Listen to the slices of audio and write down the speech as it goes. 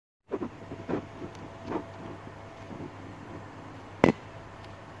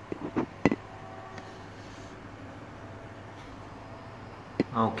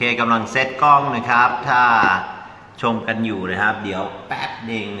โอเคกำลังเซตกล้องนะครับถ้าชมกันอยู่นะครับเดี๋ยวแป๊บเ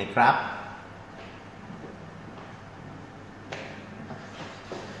องนะครับ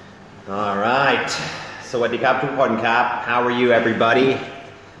Alright สวัสดีครับทุกคนครับ How are you everybody?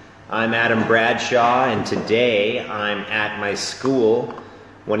 I'm Adam Bradshaw and today I'm at my school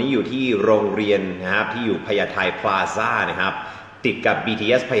วันนี้อยู่ที่โรงเรียนนะครับที่อยู่พญาไทพลาซ่านะครับติดกับ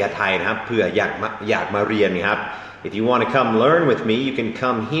BTS พญาไทนะครับเพื่ออยากมาเรียนนะครับ If you want to come learn with me you can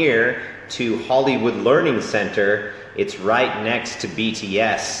come here to Hollywood Learning Center It's right next to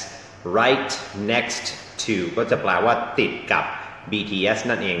BTS right next to ก็จะแปลว่าติดกับ BTS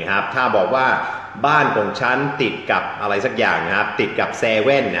นั่นเองนะครับถ้าบอกว่าบ้านของฉันติดกับอะไรสักอย่างนะครับติดกับเซเ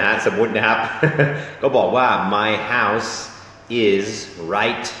ว่นนะฮะสมมุตินะครับ ก็บอกว่า my house is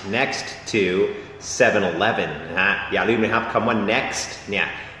right next to 7-Eleven นะฮะอย่าลืมนะครับคำว่า next เนี่ย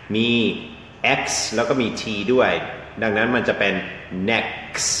มี x แล้วก็มี t ด้วยดังนั้นมันจะเป็น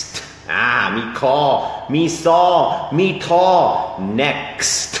next มีคอมีซอมีทอ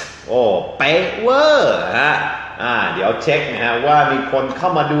next โอ้เป๊ะเวอร์ฮะเดี๋ยวเช็คนะฮะว่ามีคนเข้า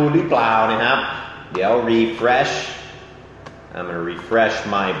มาดูหรือเปล่านะครับเดี๋ยว refresh I'm gonna refresh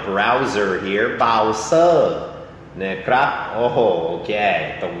my browser here browser นะครับโอ้โหโอเค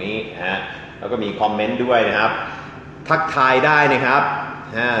ตรงนี้ฮะแล้วก็มีคอมเมนต์ด้วยนะครับทักทายได้นะครับ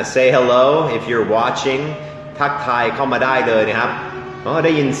say hello if you're watching ทักทายเข้ามาได้เลยนะครับไ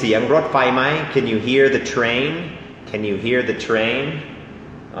ด้ยินเสียงรถไฟไหม Can you hear the train Can you hear the train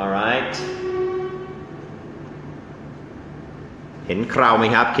Alright เห็นคราวไหม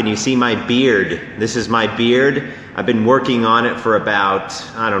ครับ Can you see my beard This is my beard I've been working on it for about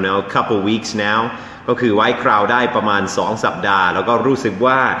I don't know a couple weeks now ก็คือไว้คราวได้ประมาณ2สัปดาห์แล้วก็รู้สึก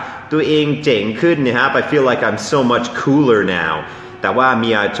ว่าตัวเองเจ๋งขึ้นนะครับ I feel like I'm so much cooler now แต่ว่าเมี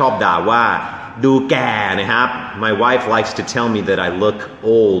ยชอบด่าว่าดูแก่นะครับ My wife likes to tell me that I look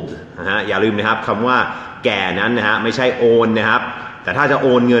old นะฮะอย่าลืมนะครับคำว่าแก่นั้นนะฮะไม่ใช่โอนนะครับแต่ถ้าจะโอ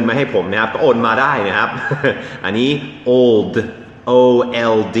นเงินมาให้ผมนะครับก็โอนมาได้นะครับ อันนี้ old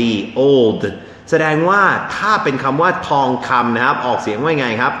O-L-D old แสดงว่าถ้าเป็นคำว่าทองคำนะครับออกเสียงว่าไง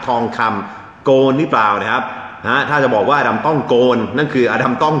ครับทองคำโกนหรือเปล่านะครับถ้าจะบอกว่าอดัมต้องโกนนั่นคืออดั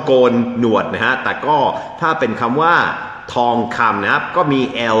มต้องโกนหนวดนะฮะแต่ก็ถ้าเป็นคำว่าทองคำนะครับก็มี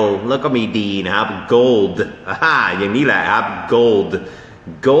L แล้วก็มี D นะครับ gold อย่างนี้แหละครับ gold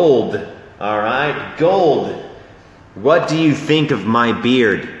alright gold What do you think of my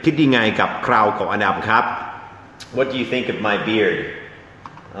beard คิดยังไงกับคราวของอดัมครับ What do you think of my beard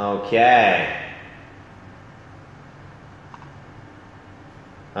Okay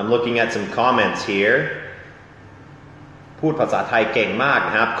I'm looking at some comments here พูดภาษาไทยเก่งมากน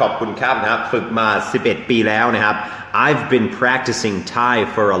ะครับขอบคุณครับนะครับฝึกมา11ปีแล้วนะครับ I've been practicing Thai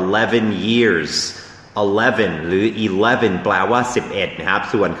for 11 years 11 หรือ 11 แปลว่า11นะครับ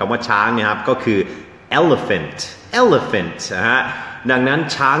ส่วนคำว่าช้างนะครับก็คือ elephant นะฮะดังนั้น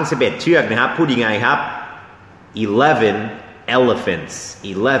ช้าง11เชือกนะครับพูดยังไงครับ 11 elephants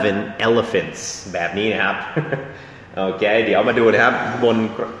แบบนี้นะครับ โอเคเดี๋ยวมาดูนะครับบน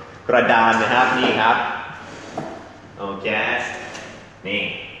กระดานนะครับนี่ครับโอเคนี่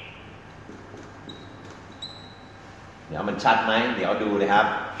เดี๋ยวมันชัดไหมเดี๋ยวดูเลยครับ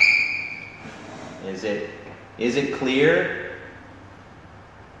Is it clear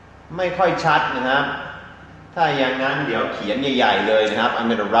ไม่ค่อยชัดนะครับถ้าอย่างนั้นเดี๋ยวเขียนใหญ่ๆเลยนะครับ I'm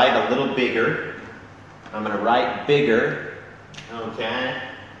gonna write a little biggerโอเค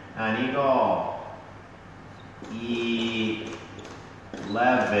อันนี้ก็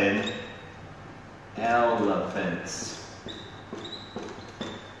 11 elephants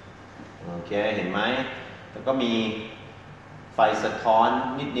โอเคเห็นไหมแล้วก็มีไฟสะท้อน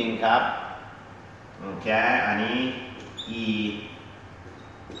นิดนึงครับโอเคอันนี้ e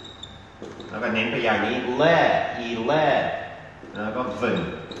แล้วก็เน้นไปอย่างนี้ 11 แล้วก็fin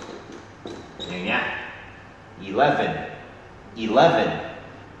อย่างเงี้ย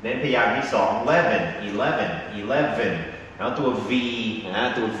 11 เน้นพยางค์ที่2 11 แล้วตัว V นะฮะ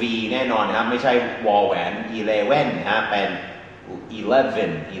ตัว V แน่นอนนะครับไม่ใช่วอลแหวน11นะฮะเป็น11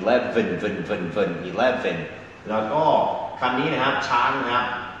 แล้วก็คำนี้นะครับช้างนะครับ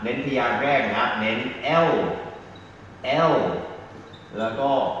เน้นพยางค์แรกนะครับเน้น L แล้วก็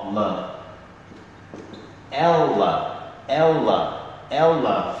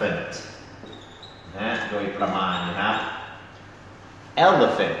elephant นะโดยประมาณนะครับ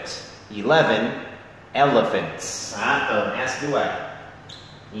elephant 11 elephants เติม s ด้วย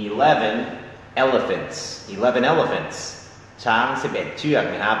11 elephants ช้าง11เชือก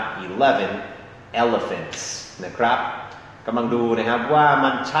นะครับ11 elephants นะครับกำลังดูนะครับว่ามั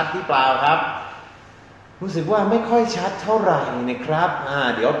นชัดหรือเปล่าครับ รู้สึกว่าไม่ค่อยชัดเท่าไหร่นะครับ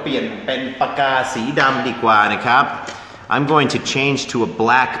เดี๋ยวเปลี่ยนเป็นปากกาสีดำดีกว่านะครับ I'm going to change to a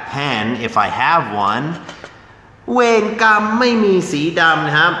black pen if I have one เวรกรรมไม่มีสีดำน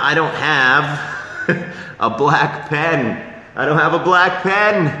ะครับ I don't have a black pen I don't have a black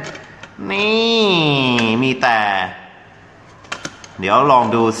pen นี่มีแต่เดี๋ยวลอง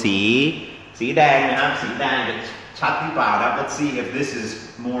ดูสีแดงนะครับสีแดงจะชัดหรือเปล่าครับ Let's see if this is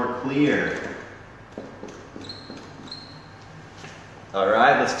more clear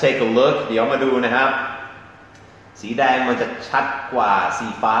Alright let's take a look เดี๋ยวมาดูนะครับสีแดงมันจะชัดกว่าสี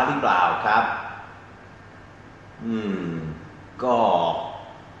ฟ้าหรือเปล่าครับก็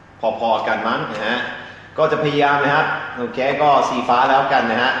พอๆกันมั้งนะฮะก็จะพยายามนะครับโอเคก็สีฟ้าแล้วกัน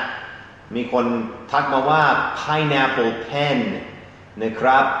นะฮะมีคนทักมาว่า pineapple pen นะค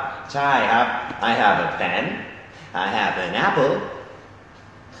รับใช่ครับ I have a pen I have an apple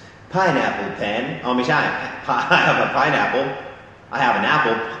pineapple pen ไม่ใช่ I have a pineapple I have an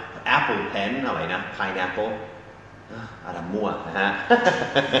apple pen อะไรนะ pineapple อะไรมั่วนะฮะ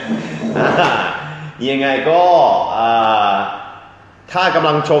ยังไงก็ถ้ากำ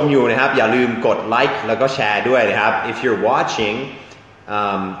ลังชมอยู่นะครับอย่าลืมกดไลค์แล้วก็แชร์ด้วยนะครับ If you're watching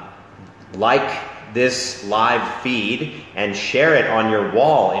like this live feed and share it on your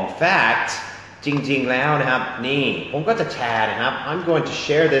wall in fact จริงๆแล้วนะครับนี่ผมก็จะแชร์นะครับ I'm going to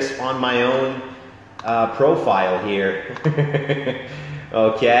share this on my own profile here โอ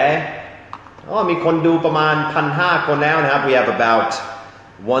เคมีคนดูประมาณ 1,500 คนแล้วนะครับ We have about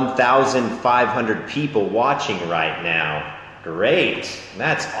 1,500 people watching right now Great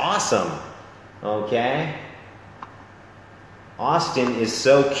that's awesome okay Austin is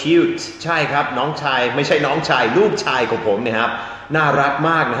so cute ใช่ครับน้องชายไม่ใช่น้องชายลูกชายของผมนะครับน่ารัก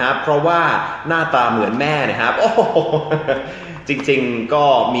มากนะครับเพราะว่าหน้าตาเหมือนแม่นะครับโอ้จริงๆก็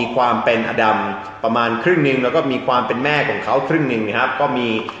มีความเป็นอดัมประมาณครึ่งนึงแล้วก็มีความเป็นแม่ของเขาครึ่งนึงนะครับก็มี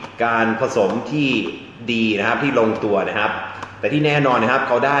การผสมที่ดีนะครับที่ลงตัวนะครับแต่ที่แน่นอนนะครับเ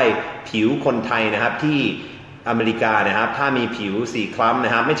ขาได้ผิวคนไทยนะครับที่อเมริกานะครับถ้ามีผิวสีคล้ำน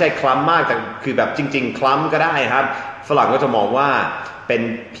ะครับไม่ใช่คล้ำมากแต่คือแบบจริงๆคล้ำก็ได้ครับฝรั่งก็จะมองว่าเป็น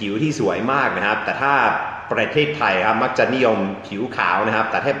ผิวที่สวยมากนะครับแต่ถ้าประเทศไทยครับมักจะนิยมผิวขาวนะครับ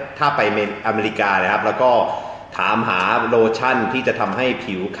แต่ถ้าไปอเมริกานะครับแล้วก็ถามหาโลชั่นที่จะทำให้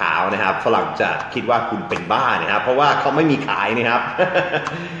ผิวขาวนะครับฝรั่งจะคิดว่าคุณเป็นบ้านะครับเพราะว่าเขาไม่มีขายนะครับ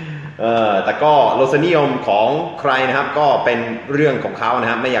แต่ก็รสนิยมของใครนะครับก็เป็นเรื่องของเขานะ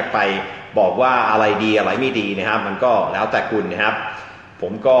ครับไม่อยากไปบอกว่าอะไรดีอะไรไม่ดีนะครับมันก็แล้วแต่คุณนะครับผ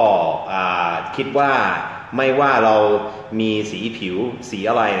มก็คิดว่าไม่ว่าเรามีสีผิวสี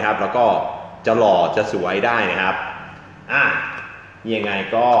อะไรนะครับแล้วก็จะหล่อจะสวยได้นะครับยังไง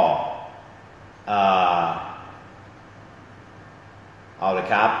ก็เอาเลย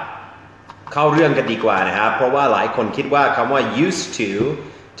ครับเข้าเรื่องกันดีกว่านะครับเพราะว่าหลายคนคิดว่าคำว่า used to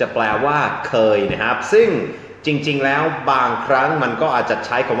จะแปลว่าเคยนะครับซึ่งจริงๆแล้วบางครั้งมันก็อาจจะใ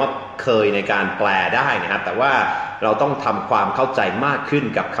ช้คำว่าเคยในการแปลได้นะครับแต่ว่าเราต้องทำความเข้าใจมากขึ้น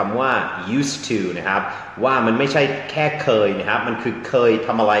กับคำว่า used to นะครับว่ามันไม่ใช่แค่เคยนะครับมันคือเคยท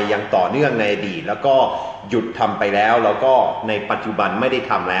ำอะไรอย่างต่อเนื่องในอดีตแล้วก็หยุดทำไปแล้วแล้วก็ในปัจจุบันไม่ได้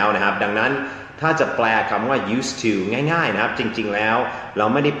ทำแล้วนะครับดังนั้นถ้าจะแปลคำว่า used to ง่ายๆนะครับจริงๆแล้วเรา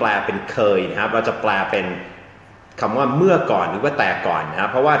ไม่ได้แปลเป็นเคยนะครับเราจะแปลเป็นคำว่าเมื่อก่อนหรือว่าแต่ก่อนนะครับ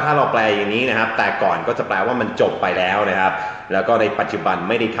เพราะว่าถ้าเราแปลอย่างนี้นะครับแต่ก่อนก็จะแปลว่ามันจบไปแล้วนะครับแล้วก็ในปัจจุบัน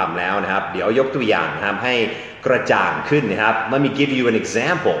ไม่ได้ทำแล้วนะครับเดี๋ยวยกตัวอย่างนะครับให้กระจ่างขึ้นนะครับ Let me give you an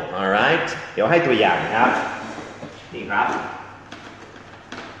example alright เดี๋ยวให้ตัวอย่างนะครับนี่ครับ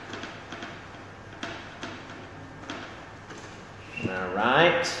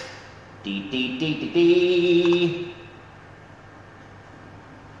alright ดี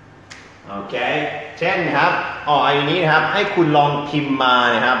โอเคเช่นครับอันนี้นะครับให้คุณลองพิมพ์มา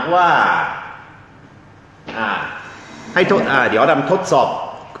นะครับว่าให้เดี๋ยวอดัมทดสอบ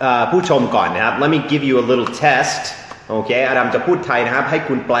ผู้ชมก่อนนะครับ Let me give you a little test โอเคอดัมจะพูดไทยนะครับให้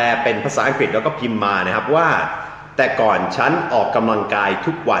คุณแปลเป็นภาษาอังกฤษแล้วก็พิมพ์มานะครับว่าแต่ก่อนฉันออกกำลังกาย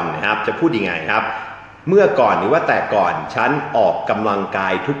ทุกวันนะครับจะพูดยังไงครับเมื่อก่อนหรือว่าแต่ก่อนฉันออกกำลังกา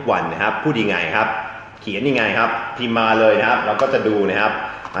ยทุกวันนะครับพูดยังไงครับเขียนยังไงครับพิมพ์มาเลยนะครับเราก็จะดูนะครับ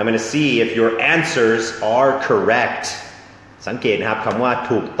I'm going to see if your answers are correct สังเกตนะครับคำว่า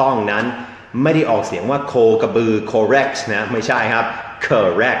ถูกต้องนั้นไม่ได้ออกเสียงว่าโคกระบือ correct นะไม่ใช่ครับ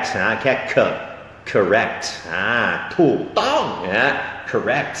correct นะแค่ correct ถูกต้องนะ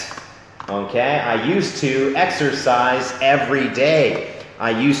correct okay I used to exercise every day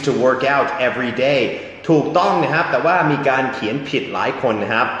I used to work out every day ถูกต้องนะครับแต่ว่ามีการเขียนผิดหลายคนน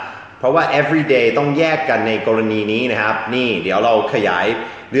ะครับ เพราะว่า everyday ต้องแยกกันในกรณีนี้นะครับนี่เดี๋ยวเราขยาย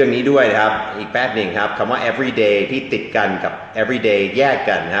เรื่องนี้ด้วยนะครับอีกแป๊บหนึ่งครับคำว่า everyday ที่ติดกันกับ everyday แยก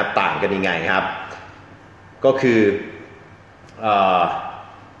กันนะครับต่างกันยังไงครับก็คือ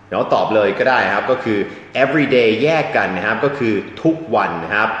เดี๋ยวตอบเลยก็ได้ครับก็คือ everyday แยกกันนะครับก็คือทุกวันน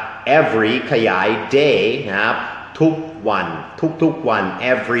ะครับ every ขยาย day นะครับทุกวันทุกวัน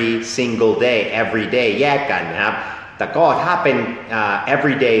every single day every day แยกกันนะครับแต่ก็ถ้าเป็น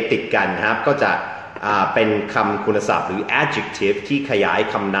everyday ติดกันนะครับก็จะเป็นคำคุณศัพท์หรือ adjective ที่ขยาย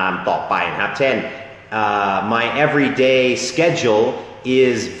คำนามต่อไปนะครับเช่นmy everyday schedule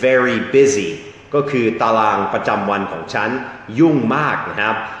is very busy ก็คือตารางประจำวันของฉันยุ่งมากนะค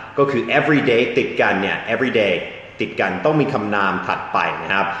รับก็คือ everyday ติดกันเนี่ย everyday ติดกันต้องมีคำนามถัดไปน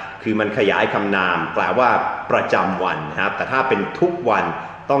ะครับคือมันขยายคำนามแปลว่าประจำวันนะครับแต่ถ้าเป็นทุกวัน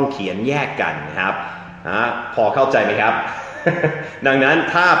ต้องเขียนแยกกันนะครับพอเข้าใจไหมครับ ดังนั้น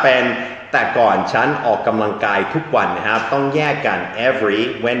ถ้าเป็นแต่ก่อนฉันออกกำลังกายทุกวันนะครับต้องแยกกัน every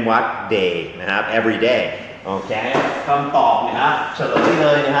เว้นวรรค day นะครับ every day โอเคคำตอบนะครับเฉลยเล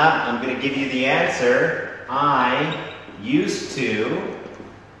ยนะครับ I'm going to give you the answer I used to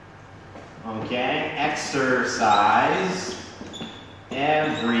okay exercise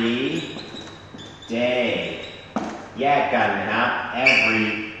every day แยกกันนะครับ every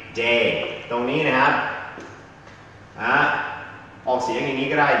day ตรงนี้นะครับออกเสียงอย่างนี้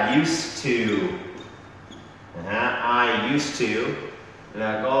ก็ได้ used to นะฮะ I used to แ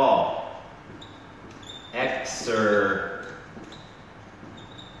ล้วก็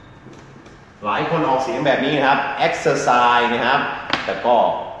หลายคนออกเสียงแบบนี้นะครับ exercise นะครับแต่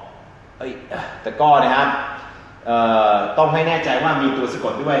ก็นะครับต้องให้แน่ใจว่ามีตัวสะก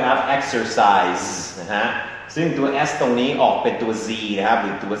ดด้วยครับ exercise นะฮะซึ่งตัว s ตรงนี้ออกเป็นตัว z นะครับห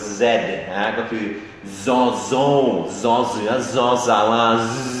รือตัว z นะฮะก็คือซอโซซอเสือซอซาลา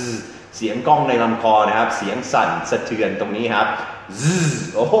เสียงก้องในลำคอนะครับเสียงสั่นสะเทือนตรงนี้ครับ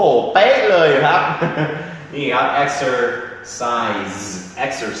โอ้โหเป๊ะเลยครับนี่ครับ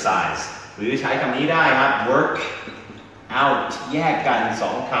exercise หรือใช้คำนี้ได้ครับ work out แยกกันส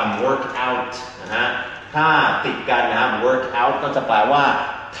องคำ work out นะฮะถ้าติดกันนะครับ work out ก็จะแปลว่า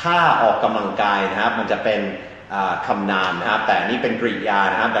ถ้าออกกำลังกายนะครับมันจะเป็นคำนามนะครับแต่นี่เป็นกริยา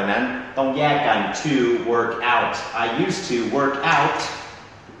นะครับดังนั้นต้องแยกกัน to work out I used to work out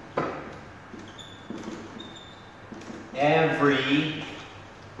every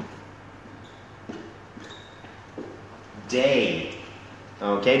day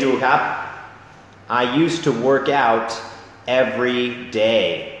โอเคดูครับ I used to work out every day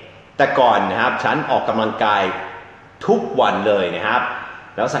แต่ก่อนนะครับฉันออกกำลังกายทุกวันเลยนะครับ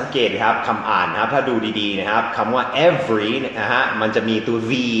แล้วสังเกตครับคำอ่านนะครับถ้าดูดีๆนะครับคำว่า every นะฮะมันจะมีตัว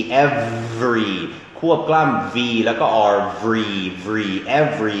v every ควบกล้ำ v แล้วก็ r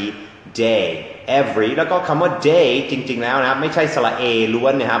every day every แล้วก็คำว่า day จริงๆแล้วนะครับไม่ใช่สระ a ล้ว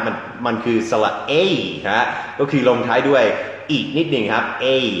นนะครับมันคือสระ a นะฮะก็คือลงท้ายด้วยอีกนิดหนึ่งครับ a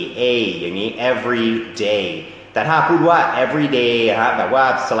อย่างนี้ every day แต่ถ้าพูดว่า every day ฮะแบบว่า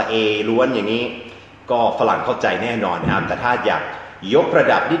สระ a ล้วนอย่างนี้ก็ฝรั่งเข้าใจแน่นอนครับแต่ถ้าอยากยกระ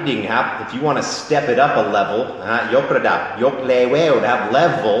ดับนิดหนึ่งครับ if you want to step it up a level นะฮะยกระดับยก level นะครับ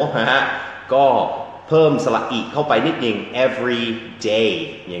level นะฮะก็เพิ่มสระอีเข้าไปนิดหนึ่ง every day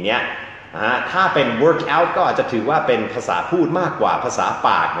อย่างเงี้ยถ้าเป็น work out ก็อาจจะถือว่าเป็นภาษาพูดมากกว่าภาษาป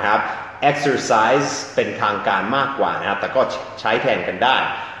ากนะครับ exercise เป็นทางการมากกว่านะครับแต่ก็ใช้แทนกันได้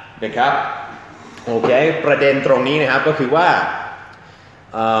นะครับโอเคประเด็นตรงนี้นะครับก็คือว่า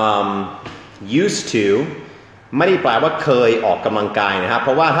used to ไม่ได้แปลว่าเคยออกกำลังกายนะครับเพ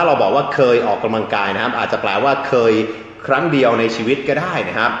ราะว่าถ้าเราบอกว่าเคยออกกำลังกายนะครับอาจจะแปลว่าเคยครั้งเดียวในชีวิตก็ได้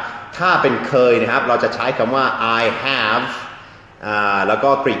นะครับถ้าเป็นเคยนะครับเราจะใช้คำว่า I have แล้วก็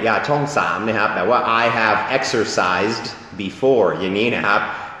กริยาช่อง3นะครับแปลว่า I have exercised before อย่างนี้นะครับ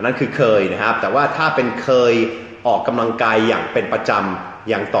นั่นคือเคยนะครับแต่ว่าถ้าเป็นเคยออกกำลังกายอย่างเป็นประจำ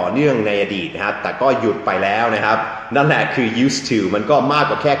อย่างต่อเนื่องในอดีตนะครับแต่ก็หยุดไปแล้วนะครับนั่นแหละคือ used to มันก็มาก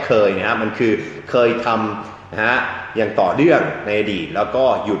กว่าแค่เคยนะครับมันคือเคยทำนะฮะอย่างต่อเนื่องในอดีตแล้วก็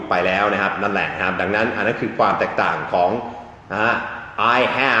หยุดไปแล้วนะครับนั่นแหละนะครับดังนั้นอันนั้นคือความแตกต่างของI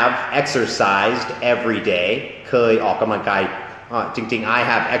have exercised every day เคยออกกำลังกายจริงๆ I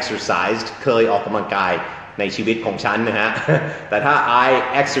have exercised เคยออกกำลังกายในชีวิตของฉันนะฮะแต่ถ้า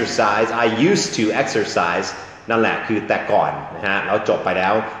I used to exercise นั่นแหละคือแต่ก่อนนะฮะแล้วจบไปแล้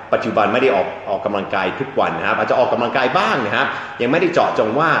วปัจจุบันไม่ได้ออกกำลังกายทุกวันนะครับอาจจะออกกำลังกายบ้างนะครับยังไม่ได้เจาะจง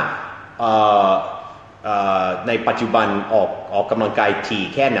ว่าในปัจจุบันออกกำลังกายถี่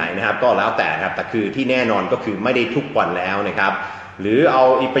แค่ไหนนะครับก็แล้วแต่นะครับแต่คือที่แน่นอนก็คือไม่ได้ทุกวันแล้วนะครับหรือเอา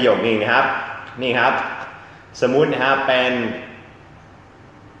อีกประโยคนึงนะครับนี่ครับสมมุตินะครับเป็น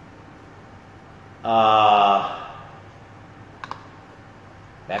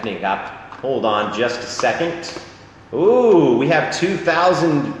แป๊บหนึ่งครับ hold on just a second Ooh we have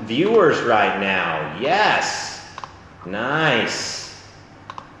 2,000 viewers right now yes nice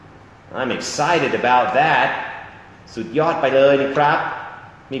I'm excited about that สุดยอดไปเลยนะครับ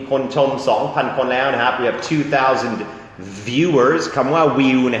มีคนชม 2,000 คนแล้วนะครับ we have 2,000 viewers คำว่า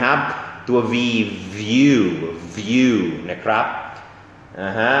view นะครับตัว v view นะครับ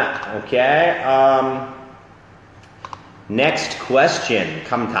โอเคnext question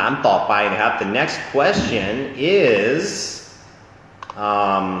คำถามต่อไปนะครับ the next question is เ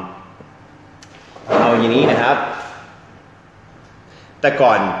อาอย่างนี้นะครับแต่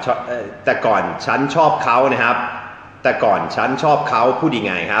ก่อนฉันชอบเขานะครับแต่ก่อนฉันชอบเขาพูดยัง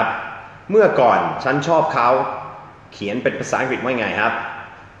ไงครับเมื่อก่อนฉันชอบเขาเขียนเป็นภาษาอังกฤษว่าไงครับ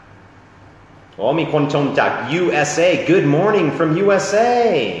มีคนชมจาก USA Good morning from USA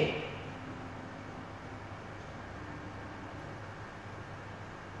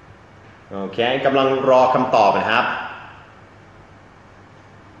โอเคกำลังรอคำตอบนะครับ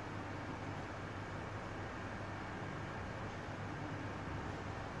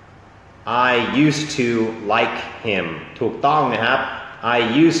I used to like him ถูกต้องนะครับ I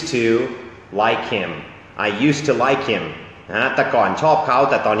used to like him I used to like him แต่ก่อนชอบเขา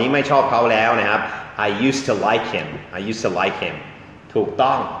แต่ตอนนี้ไม่ชอบเขาแล้วนะครับ I used to like him I used to like him ถูก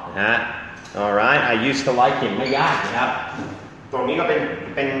ต้องนะฮะ alright I used to like him ไม่ยากนะครับตรงนี้ก็เป็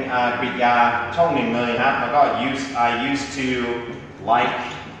นกริยาช่องหนึ่งเลยครับแล้วก็ I used to like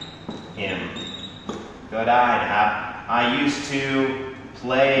him ก็ได้นะครับ I used to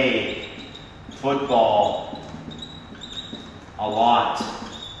play football a lot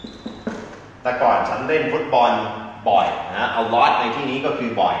แต่ก่อนฉันเล่นฟุตบอลบ่อยนะ a lot ในที่นี้ก็คือ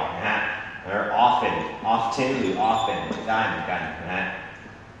บ่อยนะฮะ often หรือ often ได้เหมือนกันนะฮะ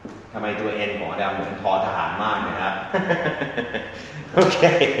ทำไมตัว N ของเราเหมือนทอทหารมากนะครับ โอเค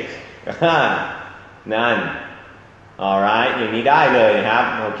นั่น alright อย่างนี้ได้เลยนะครับ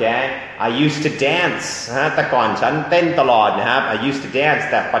โอเค I used to dance แต่ก่อนฉันเต้นตลอดนะครับ I used to dance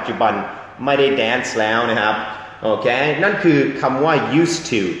แต่ปัจจุบันไม่ได้ dance แล้วนะครับโอเคนั่นคือคำว่า used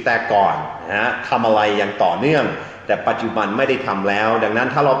to แต่ก่อนทำอะไรอย่างต่อเนื่องแต่ปัจจุบันไม่ได้ทำแล้วดังนั้น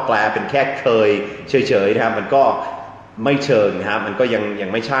ถ้าเราแปลเป็นแค่เคยเฉยๆนะครับมันก็ไม่เชิงนะครับมันก็ยัง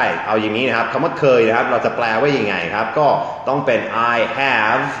ไม่ใช่เอาอย่างนี้นะครับคำว่าเคยนะครับเราจะแปลว่ายังไงครับก็ต้องเป็น I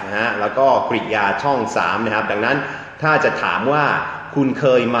have แล้วก็กริยาช่อง3นะครับดังนั้นถ้าจะถามว่าคุณเค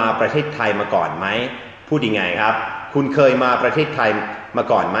ยมาประเทศไทยมาก่อนไหมพูดยังไงครับคุณเคยมาประเทศไทยมา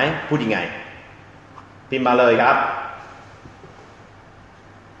ก่อนไหมพูดยังไงพิมพ์มาเลยครับ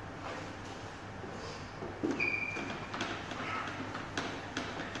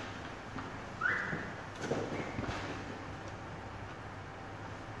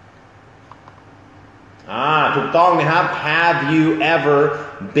ถูกต้องนะครับ Have you ever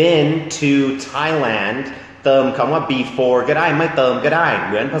been to Thailand เติมคำว่า before ก็ได้ไม่เติมก็ได้เ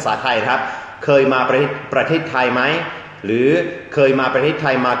หมือนภาษาไทยครับเคยมาประเทศไทยไหมหรือเคยมาประเทศไท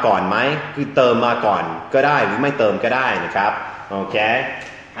ยมาก่อนไหมคือเติมมาก่อนก็ได้หรือไม่เติมก็ได้นะครับโอเค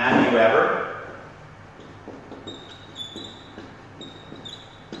Have you ever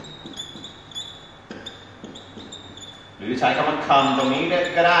หรือใช้คำว่า come ตรงนี้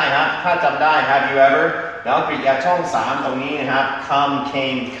ก็ได้ครับถ้าจำได้ Have you ever แล้วกริยาช่อง3ตรงนี้นะครับ come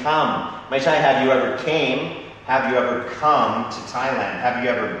come ไม่ใช่ Have you ever came Have you ever come to Thailand Have you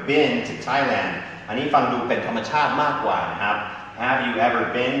ever been to Thailand อันนี้ฟังดูเป็นธรรมชาติมากกว่านะครับ Have you ever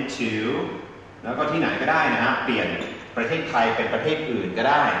been to แล้วก็ที่ไหนก็ได้นะครับเปลี่ยนประเทศไทยเป็นประเทศอื่นก็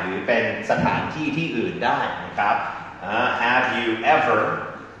ได้หรือเป็นสถานที่ที่อื่นได้นะครับ Have you ever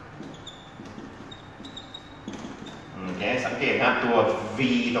โอเคสังเกตนะครับตัว V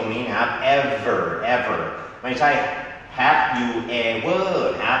ตรงนี้นะครับ ever ไม่ใช่ have you ever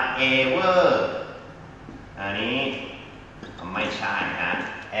อันนี้ไม่ใช่นะ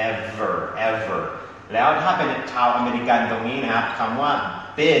ever แล้วถ้าเป็นชาวอเมริกันตรงนี้นะครับคำว่า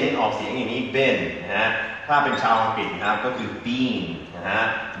been ออกเสียงอย่างนี้ been นะฮะถ้าเป็นชาวอังกฤษนะครับก็คือ been นะฮะ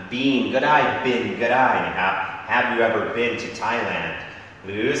been ก็ได้ been ก็ได้นะครับ Have you ever been to Thailand ห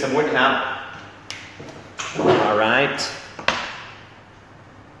รือสมมุติครับ alright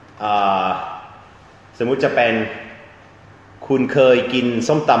สมมุติจะเป็นคุณเคยกิน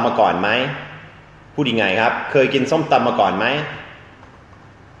ส้มตำมาก่อนไหมพูดยังไงครับเคยกินส้มตำมาก่อนไหม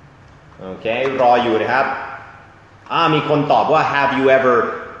โอเครออยู่นะครับมีคนตอบว่า Have you ever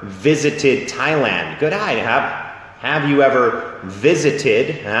visited Thailand ก็ได้นะครับ Have you ever visited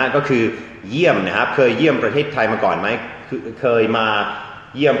ก็คือเยี่ยมนะครับเคยเยี่ยมประเทศไทยมาก่อนไหมเคยมา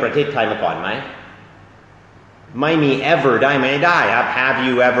เยี่ยมประเทศไทยมาก่อนไหม ไม่มี ever ได้ไหมได้ครับ have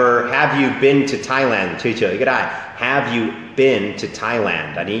you been to Thailand เฉยๆก็ได้ have you been to Thailand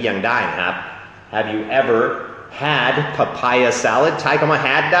อันนี้ยังได้นะครับ have you ever had papaya salad ใช้คำว่า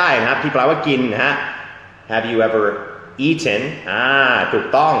had ได้นะครับที่แปลว่ากินนะฮะ have you ever eaten ถูก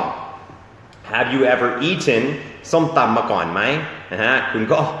ต้อง have you ever eaten ส้มตำมาก่อนไหมนะฮะคุณ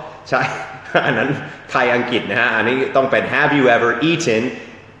ก็ใช่อันนั้นไทยอังกฤษนะฮะอันนี้ต้องเป็น have you ever eaten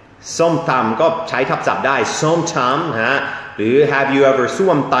ส้มตำก็ใช้ทับศัพท์ได้ส้มตำนะฮะหรือ have you ever ส้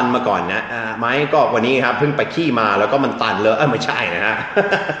วมตันมาก่อนนะไหมก็วันนี้ครับเพิ่งไปขี้มาแล้วก็มันตันเลยไม่ใช่นะฮะ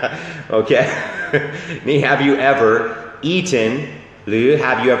โอเคนี่ have you ever eaten หรือ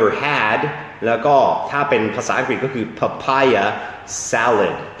have you ever had แล้วก็ถ้าเป็นภาษาอังกฤษก็คือ papaya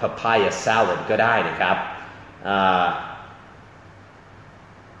salad ก็ได้นะครับ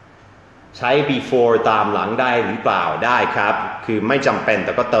ใช้ before ตามหลังได้หรือเปล่าได้ครับคือไม่จำเป็นแ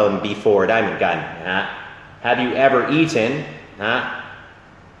ต่ก็เติม before ได้เหมือนกันนะฮะ have you ever eaten นะ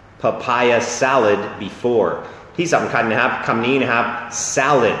papaya salad before ที่สำคัญนะครับคำนี้นะครับ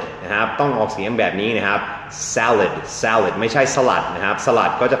salad นะครับต้องออกเสียงแบบนี้นะครับ salad ไม่ใช่สลัดนะครับสลั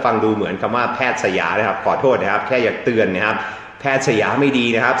ดก็จะฟังดูเหมือนคำว่าแพทย์สยามนะครับขอโทษนะครับแค่อยากเตือนนะครับแพทย์สยามไม่ดี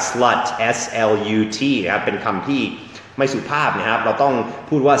นะครับ slut s-l-u-t นะครับเป็นคำที่ไม่สุภาพนะครับเราต้อง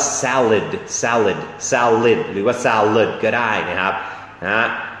พูดว่า salad หรือว่า salad ก็ได้นะครับนะ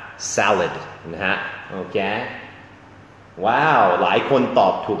salad นะฮะโอเคว้าวหลายคนตอ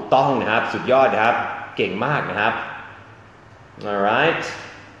บถูกต้องนะครับสุดยอดนะครับเก่งมากนะครับ alright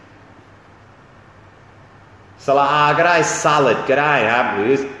สระอาก็ได้ salad ก็ได้นะครับหรื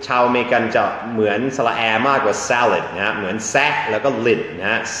อชาวอเมริกันจะเหมือนสระแอมากกว่า salad นะฮะเหมือนแซะแล้วก็ lid นะ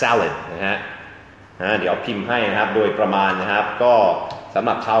ฮะ salad นะฮะเดี๋ยวพิมพ์ให้นะครับโดยประมาณนะครับก็สำห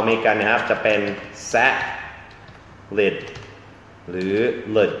รับชาวอเมริกันนะครับจะเป็น salad หรือ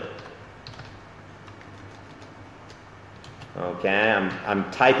lid Okay, I'm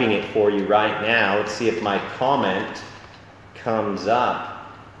typing it for you right now. Let's see if my comment comes up.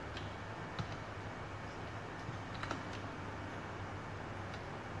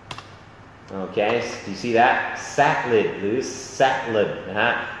 Okay, do you see that? Salad หรือ salad นะฮ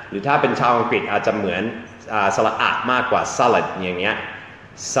ะหรือถ้าเป็นชาวอังกฤษอาจจะเหมือนสระอะมากกว่า salad อย่างเงี้ย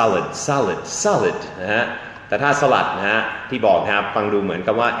salad นะฮะแต่ถ้าสลัดนะฮะที่บอกนะครับฟังดูเหมือน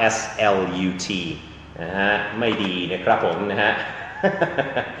กับว่า slutนะฮะไม่ดีนะครับผมนะฮะ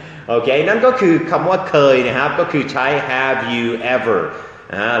โอเคนั่นก็คือคำว่าเคยนะครับก็คือใช้ have you ever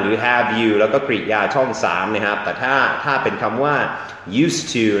หรือ have you แล้วก็กริยาช่อง3นะครับแต่ถ้าเป็นคำว่า used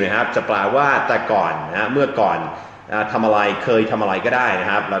to นะครับจะแปลว่าแต่ก่อนนะเมื่อก่อนทำอะไรเคยทำอะไรก็ได้นะ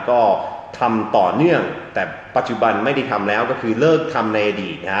ครับแล้วก็ทำต่อเนื่องแต่ปัจจุบันไม่ได้ทำแล้วก็คือเลิกทำในอ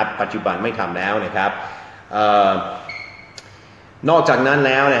ดีตนะครับปัจจุบันไม่ทำแล้วนะครับนอกจากนั้นแ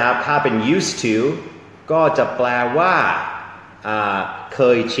ล้วนะครับถ้าเป็น used toก็จะแปลว่าเค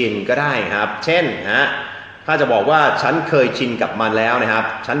ยชินก็ได้ครับเช่นนะถ้าจะบอกว่าฉันเคยชินกับมันแล้วนะครับ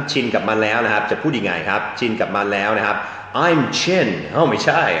ฉันชินกับมันแล้วนะครับจะพูดยังไงครับชินกับมันแล้วนะครับ I'm chin ไม่ใ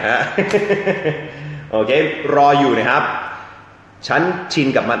ช่ฮะ โอเครออยู่นะครับฉันชิน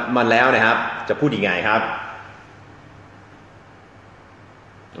กับมันแล้วนะครับจะพูดยังไงครับ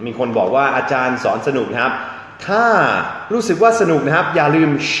มีคนบอกว่าอาจารย์สอนสนุกนะครับถ้ารู้สึกว่าสนุกนะครับอย่าลืม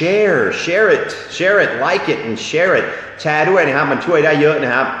share it like it and share it แชร์ด้วยนะครับมันช่วยได้เยอะน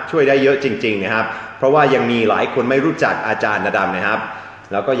ะครับช่วยได้เยอะจริงๆนะครับเพราะว่ายังมีหลายคนไม่รู้จักอาจารย์อดัมนะครับ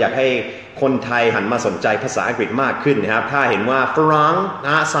แล้วก็อยากให้คนไทยหันมาสนใจภาษาอังกฤษมากขึ้นนะครับถ้าเห็นว่าฝรั่ง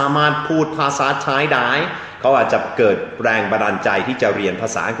สามารถพูดภาษาไทยได้เขาอาจจะเกิดแรงบันดาลใจที่จะเรียนภา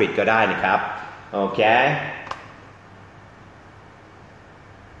ษาอังกฤษก็ได้นะครับโอเ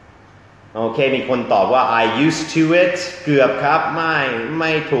คมีคนตอบว่า I used to it เกือบครับไ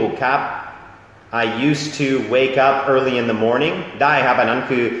ม่ถูกครับ I used to wake up early in the morning ได้ครับอันนั้น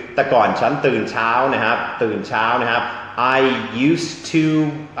คือแต่ก่อนฉันตื่นเช้านะครับI used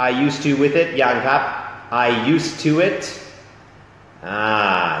to with it ยังครับ I used to it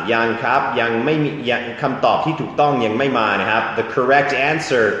ยังครับยังไม่มีคำตอบที่ถูกต้องยังไม่มานะครับ The correct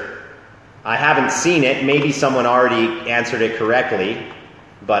answer I haven't seen it maybe someone already answered it correctly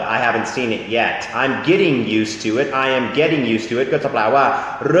but I haven't seen it yet I'm getting used to it I am getting used to it ก็จะแปลว่า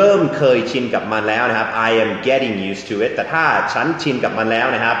เริ่มเคยชินกับมันแล้วนะครับ I am getting used to it แต่ถ้าฉันชินกับมันแล้ว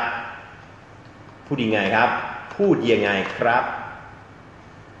นะครับพูดยังไงครับพูดยังไงครับ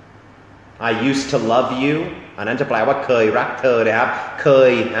I used to love you อันนั้นจะแปลว่าเคยรักเธอนะครับเค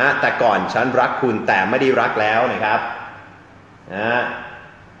ยแต่ก่อนฉันรักคุณแต่ไม่ได้รักแล้วนะครับ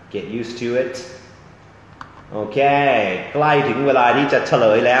get used to itโอเคใกล้ถึงเวลาที่จะเฉล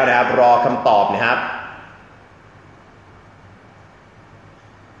ยแล้วนะครับรอคำตอบนะครับ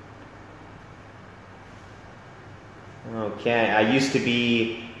Okay I used to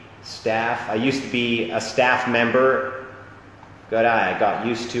be a staff member ก็ได้ I got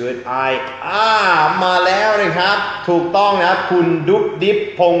used to it มาแล้วนะครับถูกต้องนะครับคุณดุ๊บดิ๊บ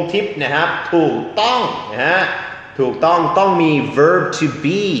พงทิพย์นะครับถูกต้องนะฮะถูกต้องมี verb to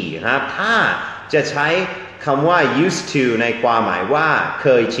be นะครับถ้าจะใช้คำว่า used to ในความหมายว่าเค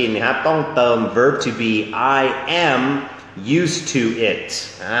ยชินนะครับต้องเติม verb to be I am used to it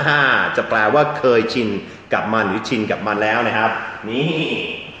จะแปลว่าเคยชินกับมันหรือชินกับมันแล้วนะครับนี่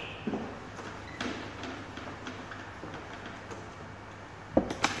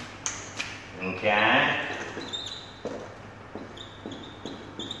โอเค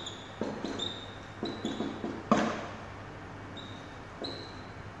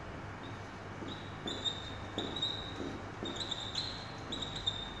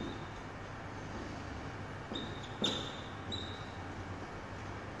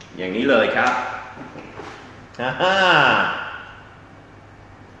อย่างนี้เลยครับ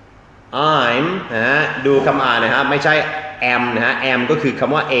I'm นะฮะดูคำอ่านนะครับไม่ใช่ am นะฮะ am ก็คือค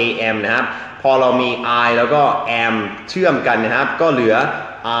ำว่า am นะครับพอเรามี I แล้วก็ am เชื่อมกันนะครับก็เหลือ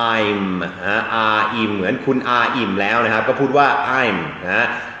I'm นะฮะ im เหมือนคุณ im แล้วนะครับก็พูดว่า I'm นะฮะ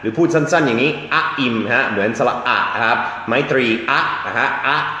หรือพูดสั้นๆอย่างนี้ im ฮะเหมือนสระอะนะครับไม้ตรีนะฮะ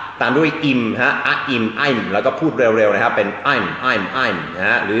ตามด้วย im ฮะim I'm แล้วก็พูดเร็วๆนะครับเป็น I'm นะ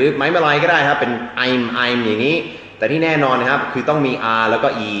ฮะหรือไม้มะลายก็ได้ครับเป็น I'm อย่างนี้แต่ที่แน่นอนนะครับคือต้องมี r แล้วก็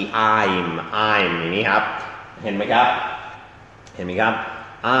e I'm อย่างนี้ครับเห็นไหมครับ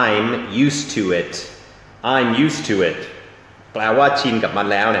I'm used to it แปลว่าชินกับมัน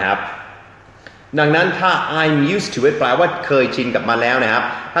แล้วนะครับดังนั้นถ้า I'm used to it แปลว่าเคยชินกับมันแล้วนะครับ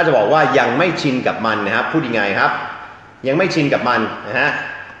ถ้าจะบอกว่ายังไม่ชินกับมันนะครับพูดยังไงครับยังไม่ชินกับมันนะฮะ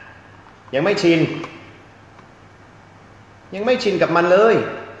ยังไม่ชินกับมันเลย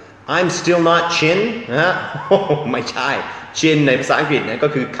I'm still not chin นะฮะไม่ใช่ chin ในภาษาอังกฤษก็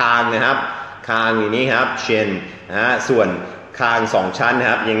คือคางนะครับคางอย่างนี้ครับ chin นะฮะส่วนคางสองชั้นนะ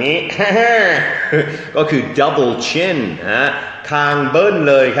ครับอย่างนี้ ก็คือ double chin นะฮะคางเบิ้ล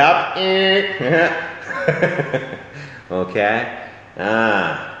เลยครับนะฮะโอเค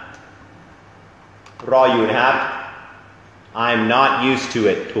รออยู่นะครับ I'm not used to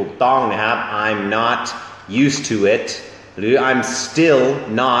it ถูกต้องนะครับ I'm not used to it หรือ I'm still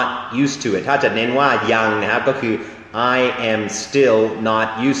not used to it ถ้าจะเน้นว่ายังนะครับก็คือ I am still not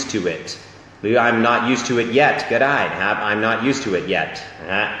used to it หรือ I'm not used to it yet ก็ได้นะครับ I'm not used to it yet น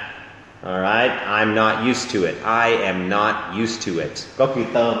ะฮะ alright I'm not used to it I am not used to it ก็คือ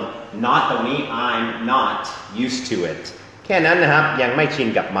เติม not ตรงนี้ I'm not used to it แค่นั้นนะครับยังไม่ชิน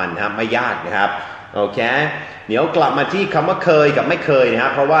กับมันนะครับไม่ยากนะครับโอเคเดี๋ยวกลับมาที่คำว่าเคยกับไม่เคยนะครั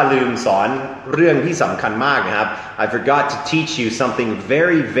บเพราะว่าลืมสอนเรื่องที่สำคัญมากนะครับ I forgot to teach you something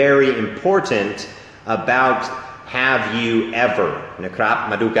very very important about have you ever นะครับ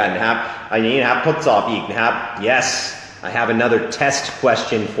มาดูกันนะครับอันนี้นะครับทดสอบอีกนะครับ yes I have another test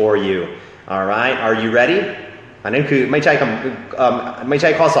question for you alright are you ready อันนั้นคือไม่ใ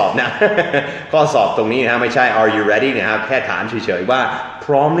ช่ข้อสอบนะ ข้อสอบตรงนี้นะไม่ใช่ are you ready นะครับแค่ถามเฉยๆว่าพ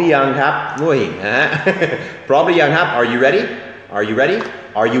ร้อมหรือยังครับด้วยนะฮะ พร้อมหรือยังครับ are you ready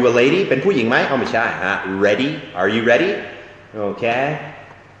are you a lady เป็นผู้หญิงไหมไม่ใช่ฮะ ready are you ready โอเค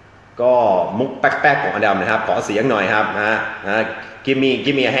ก็มุกแป๊กๆของอดัมนะครับขอเสียงหน่อยครับนะ give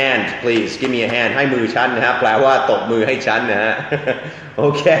me a hand please give me a hand ให้มือฉันนะครับแปลว่าตบมือให้ฉันนะฮะ โอ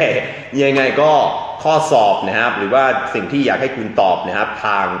เคยังไงก็ข้อสอบนะครับหรือว่าสิ่งที่อยากให้คุณตอบนะครับท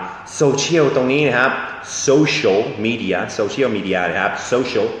างโซเชียลตรงนี้นะครับ social media นะครับ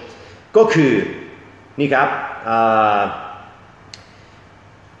social ก็คือนี่ครับ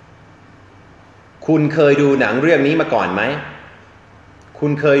คุณเคยดูหนังเรื่องนี้มาก่อนไหมคุ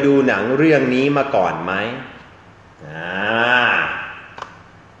ณเคยดูหนังเรื่องนี้มาก่อนไหม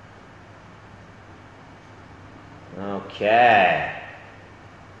โอเค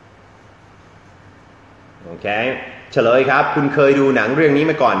เฉลยครับคุณเคยดูหนังเรื่องนี้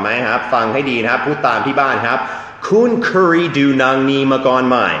มาก่อนไหมครับฟังให้ดีนะครับพูดตามที่บ้านครับคุณเคยดูหนังนี้มาก่อน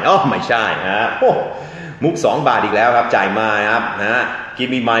ไหมไม่ใช่นะมุก2 บาทอีกแล้วครับจ่ายมาครับนะ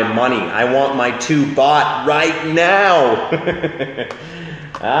Give me my money I want my 2 baht right now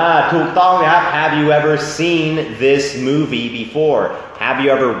ถูกต้องนะครับ Have you ever seen this movie before Have you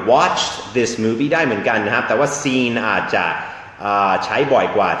ever watched this movie ได้เหมือนกันนะครับแต่ว่า seen อาจจะใช้บ่อย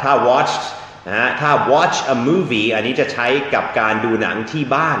กว่าถ้า watched นะฮะถ้า watch a movie อันนี้จะใช้กับการดูหนังที่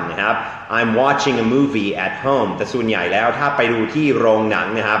บ้านนะครับ I'm watching a movie at home แต่ส่วนใหญ่แล้วถ้าไปดูที่โรงหนัง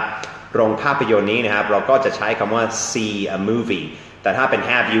นะครับโรงภาพยนตร์นี้นะครับเราก็จะใช้คำว่า see a movie แต่ถ้าเป็น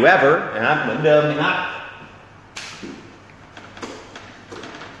have you ever นะครับเหมือนเดิมนะครับ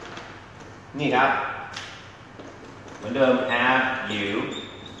นี่ครับ เหมือนเดิม have you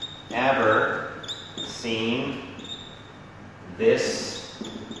ever seen this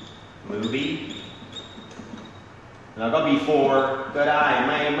movie แล้วก็ before ก็ได้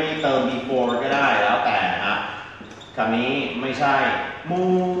ไม่เติม before ก็ได้แล้วแต่นะครับคำนี้ไม่ใช่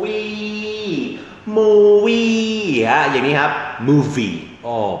movie ฮะอย่างนี้ครับ movie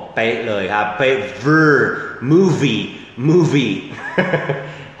อ๋อเป๊ะเลยครับเป๊ะ verb movie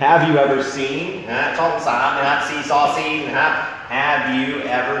Have you ever seen นะช่อง3นะครับ seesaw scene นะครับ Have you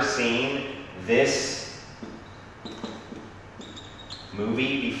ever seen this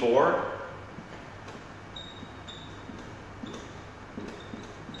movie before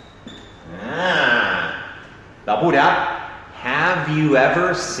เราพูดครับ Have you ever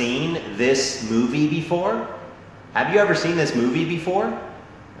seen this movie before Have you ever seen this movie before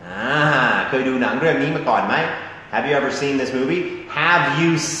เคยดูหนังเรื่องนี้มาก่อนไหม Have you ever seen this movie Have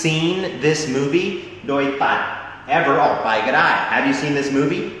you seen this movie โดยตัด ever ออกไปก็ได้ Have you seen this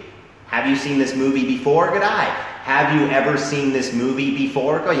movie Have you seen this movie before ก็ได้ Have you ever seen this movie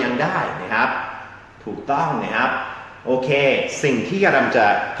before ก็ยังได้นะครับถูกต้องนะครับโอเคสิ่งที่กำลังจะ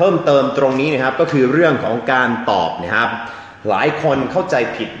เพิ่มเติมตรงนี้นะครับก็คือเรื่องของการตอบนะครับหลายคนเข้าใจ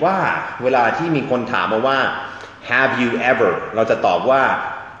ผิดว่าเวลาที่มีคนถามมาว่า Have you ever เราจะตอบว่า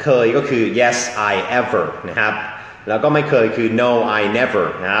เคยก็คือ yes I ever นะครับแล้วก็ไม่เคยคือ no I never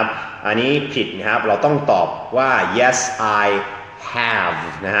นะครับอันนี้ผิดนะครับเราต้องตอบว่า yes I have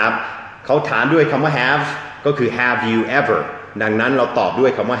นะครับเขาถามด้วยคำว่า have ก็คือ have you ever ดังนั้นเราตอบด้ว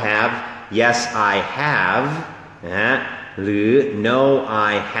ยคำว่า have yes I have นะฮะหรือ no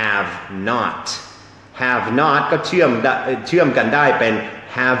I have not have not ก็เชื่อมกันได้เป็น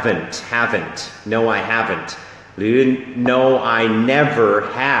haven't no I haven't หรือ no I never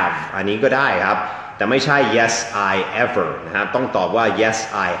have อันนี้ก็ได้ครับแต่ไม่ใช่ yes I ever นะครับต้องตอบว่า yes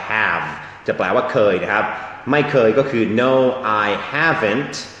I have จะแปลว่าเคยนะครับไม่เคยก็คือ no I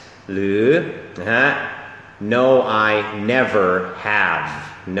haven't หรือนะฮะ no I never have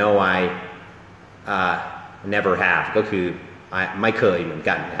no I never have ก็คือไม่เคยเหมือน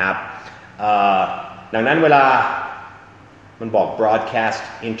กันนะครับดังนั้นเวลามันบอก broadcast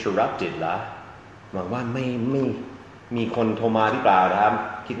interrupted ละหวังว่าไม่มีคนโทรมาหรือเปล่านะครับ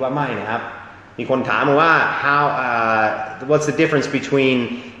คิดว่าไม่นะครับมีคนถามมาว่า what's the difference between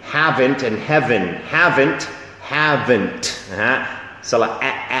haven't and haven't นะฮะสระแอ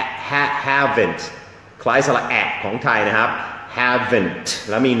ะ haven't คล้ายสระแอะของไทยนะครับ haven't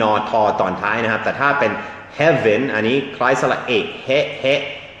แล้วมีนอทอตอนท้ายนะครับแต่ถ้าเป็น heaven อันนี้คล้ายสระเอกเ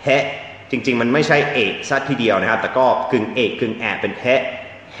ฮจริงๆมันไม่ใช่เอกซะทีเดียวนะครับแต่ก็กึ่งเอกกึ่งแอะเป็น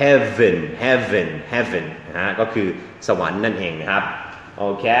heaven นะฮะก็คือสวรรค์นั่นเองนะครับโอ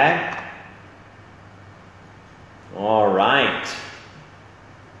เค all right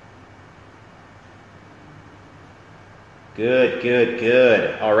good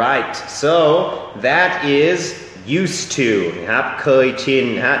all right so that is used to นะครับเคยชิน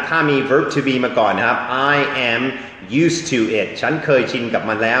นะฮะถ้ามี verb to be มาก่อนนะครับ I am used to it ฉันเคยชินกับ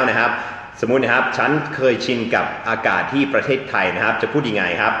มันแล้วนะครับสมมุตินะครับฉันเคยชินกับอากาศที่ประเทศไทยนะครับจะพูดยังไง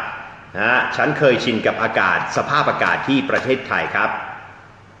ครับฉันเคยชินกับสภาพอากาศที่ประเทศไทยครับ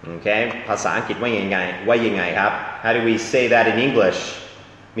โอเคภาษาอังกฤษว่ายังไงครับ How do we say that in English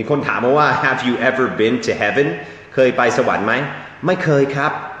มีคนถามมาว่า Have you ever been to heaven เคยไปสวรรค์ไหมไม่เคยครั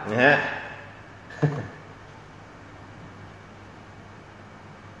บนะฮะ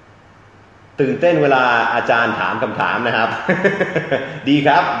ตื่นเต้นเวลาอาจารย์ถามคำถามนะครับ ดีค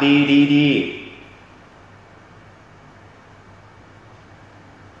รับดี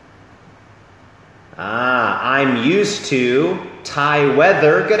I'm used to Thai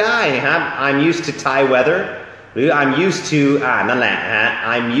weather ก็ได้นะครับ I'm used to Thai weather หรือ I'm used to นั่นแหละฮะ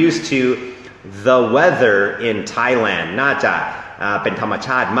I'm used to the weather in Thailand น่าจะเป็นธรรมช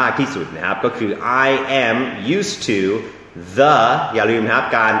าติมากที่สุดนะครับก็คือ I am used to the อย่าลืมนะครับ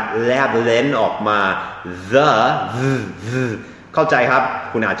การแลบเลนออกมา the เข้าใจครับ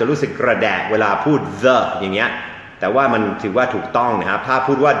คุณอาจจะรู้สึกกระแดะเวลาพูด the อย่างเงี้ยแต่ว่ามันถือว่าถูกต้องนะครับถ้า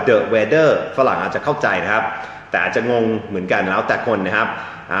พูดว่า the weather ฝรั่งอาจจะเข้าใจนะครับแต่อาจจะงงเหมือนกันแล้วแต่คนนะครับ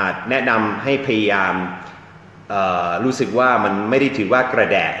แนะนำให้พยายามรู้สึกว่ามันไม่ได้ถือว่ากระ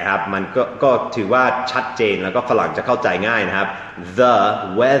แดะครับมันก็ถือว่าชัดเจนแล้วก็ฝรั่งจะเข้าใจง่ายนะครับ the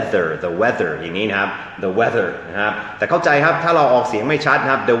weather อย่างนี้นะครับ the weather นะครับแต่เข้าใจครับถ้าเราออกเสียงไม่ชัดน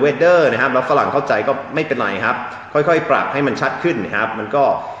ะครับ the weather นะครับแล้วฝรั่งเข้าใจก็ไม่เป็นไรครับค่อยๆปรับให้มันชัดขึ้นนะครับมันก็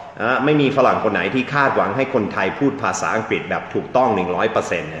ไม่มีฝรั่งคนไหนที่คาดหวังให้คนไทยพูดภาษาอังกฤษแบบถูกต้อง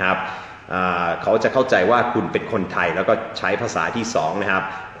 100% นะครับเขาจะเข้าใจว่าคุณเป็นคนไทยแล้วก็ใช้ภาษาที่2นะครับ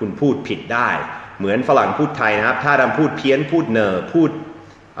คุณพูดผิดได้เหมือนฝรั่งพูดไทยนะครับถ้าดำพูดเพี้ยนพูดเนอพูด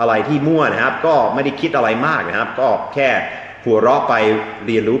อะไรที่มั่วนะครับก็ไม่ได้คิดอะไรมากนะครับก็แค่หัวเราะไปเ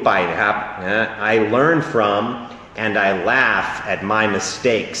รียนรู้ไปนะครับI learn from and I laugh at my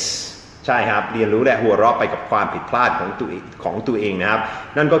mistakes ใช่ครับเรียนรู้และหัวเราะไปกับความผิดพลาดของตัวเองนะครับ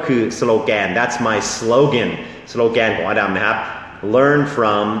นั่นก็คือสโลแกน that's my slogan สโลแกนของอดัมนะครับ learn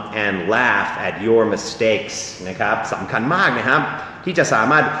from and laugh at your mistakes นะครับสำคัญมากนะครับที่จะสา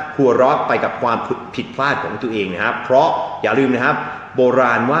มารถหัวเราะไปกับความผิดพลาดของตัวเองนะครับเพราะอย่าลืมนะครับโบร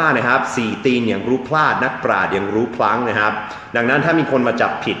าณว่านะครับสี่ตีนอย่างรู้พลาดนักปราชญ์อย่างรู้พลั้งนะครับดังนั้นถ้ามีคนมาจั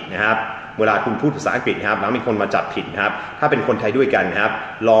บผิดนะครับเวลาคุณพูดภาษาอังกฤษนะครับแล้วมีคนมาจับผิดนะครับถ้าเป็นคนไทยด้วยกันนะครับ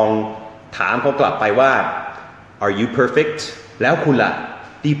ลองถามเขากลับไปว่า are you perfect แล้วคุณล่ะ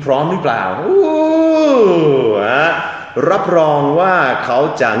ดีพร้อมหรือเปล่ารับรองว่าเขา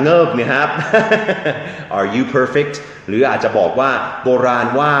จะเงิบนะครับ are you perfect หรืออาจจะบอกว่าโบราณ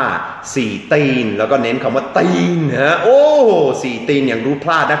ว่าสี่ตีนแล้วก็เน้นคำว่าตีนนะโอ้สี่ตีนอย่างรู้พ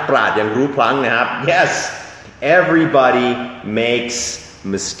ลาดนักปราชญ์อย่างรู้พลั้งนะครับ yes everybody makes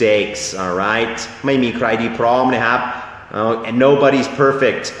mistakes alright ไม่มีใครดีพร้อมนะครับ and nobody's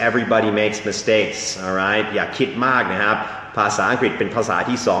perfect everybody makes mistakes alright อย่าคิดมากนะครับภาษาอังกฤษเป็นภาษา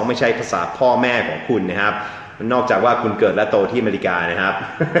ที่สองไม่ใช่ภาษาพ่อแม่ของคุณนะครับนอกจากว่าคุณเกิดและโตที่อเมริกานะครับ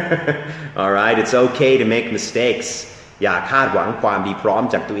alright it's okay to make mistakes อย่าคาดหวังความดีพร้อม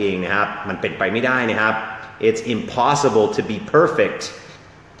จากตัวเองนะครับมันเป็นไปไม่ได้นะครับ it's impossible to be perfect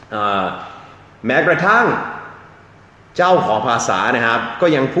แม้กระทั่งเจ้าของภาษานะครับก็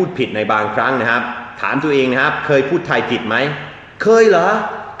ยังพูดผิดในบางครั้งนะครับถามตัวเองนะครับเคยพูดไทยผิดไหมเคยเหรอ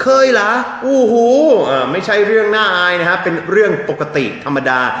โอ้โหไม่ใช่เรื่องน่าอายนะครับเป็นเรื่องปกติธรรม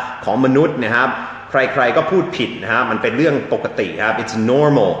ดาของมนุษย์นะครับใครๆก็พูดผิดนะครับมันเป็นเรื่องปกติครับ it's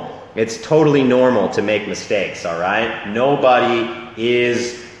normal it's totally normal to make mistakes alright nobody is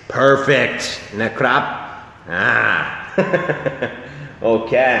perfect นะครับโอ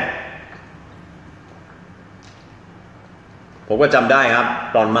เคผมก็จำได้ครับ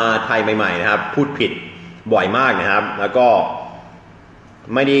ตอนมาไทยใหม่ๆนะครับพูดผิดบ่อยมากนะครับแล้วก็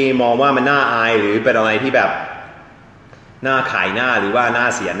ไม่ได้มองว่ามันน่าอายหรือเป็นอะไรที่แบบหน้าขายหน้าหรือว่าหน้า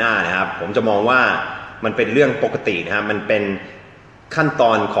เสียหน้านะครับผมจะมองว่ามันเป็นเรื่องปกตินะครับมันเป็นขั้นต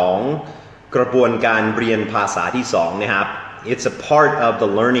อนของกระบวนการเรียนภาษาที่สองนะครับ it's a part of the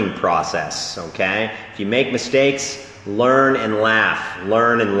learning process okay if you make mistakes learn and laugh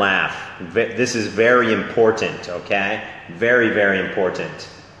this is very important okay very important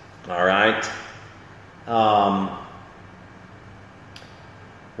all right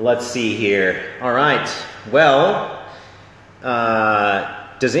let's see here all right well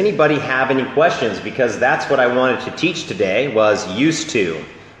does anybody have any questions because that's what I wanted to teach today was used to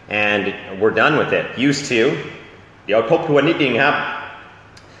and we're done with it used to เดี๋ยวทบทวนนิดนึงครับ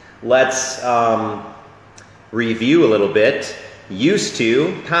let's review a little bit used to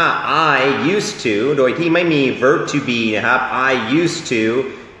ถ้า I used to โดยที่ไม่มี verb to be นะครับ I used to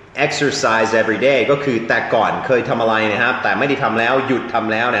exercise every day ก็คือแต่ก่อนเคยทำอะไรนะครับแต่ไม่ได้ทำแล้วหยุดท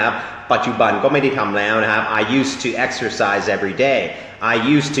ำแล้วนะครับปัจจุบันก็ไม่ได้ทำแล้วนะครับ I used to exercise every day I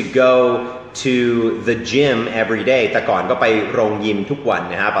used to go to the gym every day แต่ก่อนก็ไปโรงยิมทุกวัน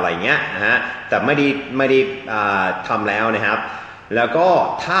นะครับอะไรเงี้ยนะฮะแต่ไม่ได้ทำแล้วนะครับแล้วก็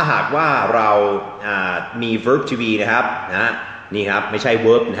ถ้าหากว่าเรามี verb to be นะครับนะนี่ครับไม่ใช่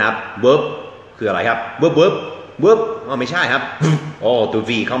verb นะครับ verb คืออะไรครับ verb ไม่ใช่ครับโอ้ตัว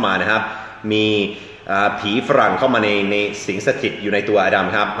v เข้ามานะครับมีผีฝรั่งเข้ามาในสิงสถิตอยู่ในตัวอดัม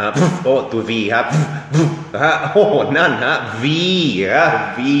ครับโอ้ตัว v ครับโอ้นั่นฮะ v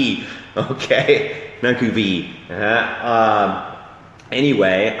v โอเคนั่นคือ v นะฮะ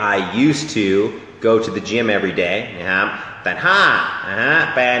anyway I used to go to the gym every day นะครับแต่ถ้า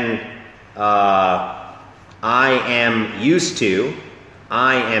เป็น I am used to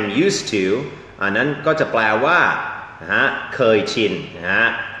อันนั้นก็จะแปลว่าเคยชินนะฮะ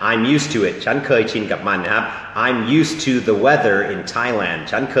I'm used to it ฉันเคยชินกับมันนะครับ I'm used to the weather in Thailand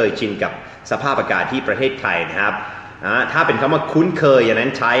ฉันเคยชินกับสภาพอากาศที่ประเทศไทยนะครับถ้าเป็นคำว่าคุ้นเคยอย่างนั้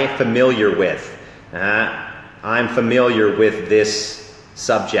นใช้ familiar with นะฮะ I'm familiar with this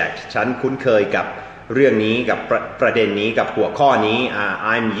subject ฉันคุ้นเคยกับเรื่องนี้กับประเด็นนี้กับหัวข้อนี้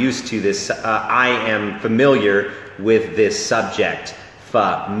I'm used to this I am familiar with this subject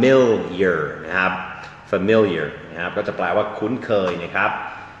familiar นะครับ familiar นะครับก็จะแปลว่าคุ้นเคยนะครับ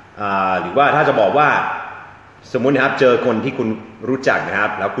หรือว่าถ้าจะบอกว่าสมมุตินะครับเจอคนที่คุณรู้จักนะครั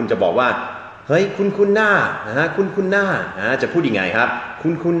บแล้วคุณจะบอกว่าเฮ้ยคุ้นหน้าคุ้นหน้าจะพูดยังไงครับ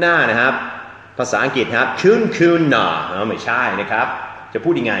คุ้นหน้านะครับภาษาอังกฤษครับคุ้นหน้าไม่ใช่นะครับจะพู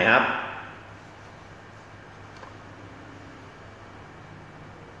ดยังไงครับ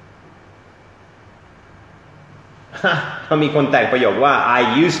ก็มีคนแต่งประโยคว่า I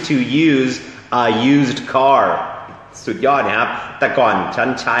used to use a used car สุดยอดนะครับแต่ก่อนฉัน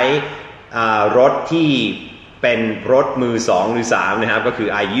ใช้รถที่เป็นรถมือสองหรือสามนะครับก็คือ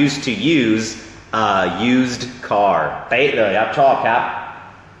I used to use a used car เป๊ะเลยครับชอบครับ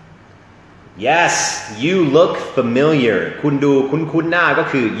Yes you look familiar คุณดูคุ้นหน้าก็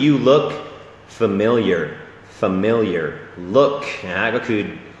คือ you look familiar look นะฮะก็คือ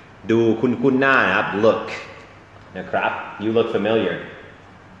ดูคุ้นหน้านะครับ look นะครับ you look familiar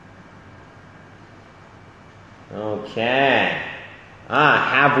Okay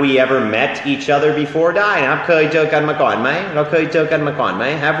have we ever met each other before ได้นะครับเคยเจอกันมาก่อนไหมเราเคยเจอกันมาก่อนไหม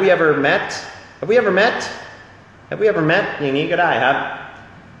Have we ever metอย่างนี้ก็ได้ครับ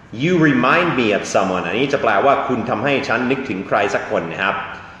You remind me of someone อันนี้จะแปลว่าคุณทำให้ฉันนึกถึงใครสักคนนะครับ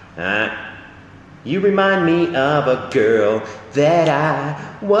You remind me of a girl that I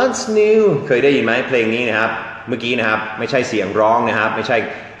once knew เคยได้ยินไหมเพลงนี้นะครับเมื่อกี้นะครับไม่ใช่เสียงร้องนะครับไม่ใช่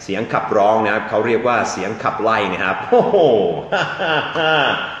เสียงขับร้องนะครับเขาเรียกว่าเสียงขับไล่นะครับโอ้โห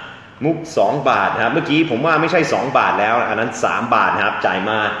มุก2 บาทนะครับเมื่อกี้ผมว่าไม่ใช่2 บาทแล้วอันนั้น3 บาทนะครับจ่าย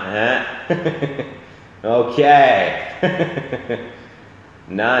มานะฮะโอเค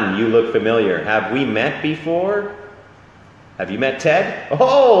None you look familiar Have we met before Have you met Ted โอ้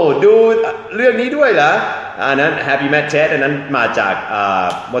ดูเรื่องนี้ด้วยเหรออันนั้น Have you met Ted อันนั้นมาจาก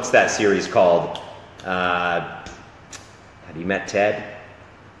what's that series called Have you met Ted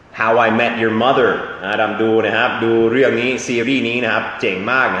How I Met Your Mother ดำดูนะครับดูเรื่องนี้ซีรีส์นี้นะครับเจ๋ง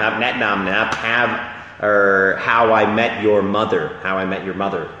มากนะครับแนะนำนะครับ How I Met Your Mother How I Met Your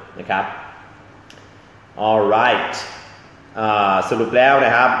Mother นะครับ alright สรุปแล้วน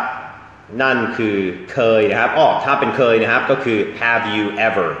ะครับนั่นคือเคยนะครับถ้าเป็นเคยนะครับก็คือ Have you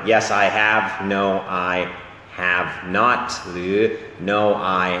ever Yes I have No I have not หรือ No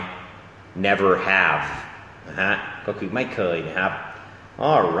I never have นะฮะก็คือไม่เคยนะครับ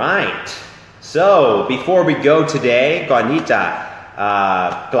Alright so before we go today ก่อนที่จะ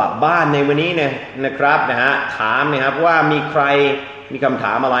กลับบ้านในวันนี้นะครับนะฮะถามนะครับว่ามีใครมีคำถ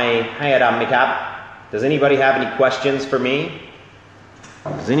ามอะไรให้อดัมไหมครับ Does anybody have any questions for me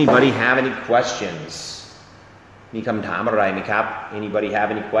Does anybody have any questions มีคำถามอะไรไหมครับ Anybody have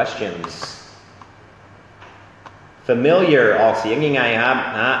any questions Familiar ออกเสียงยังไงครับ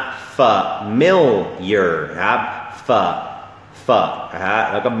familiar ครับ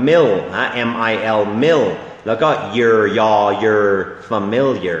แล้วก็ mill mil แล้วก็ your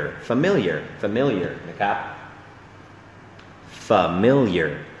familiar นะครับ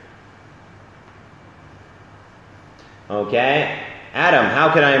familiar Okay Adam how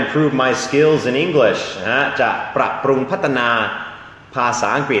can I improve my skills in English จะปรับปรุงพัฒนาภาษา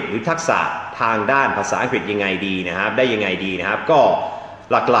อังกฤษหรือทักษะทางด้านภาษาอังกฤษยังไงดีนะครับได้ยังไงดีนะครับก็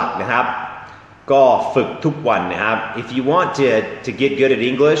หลักๆนะครับก็ฝึกทุกวันนะครับ If you want to get good at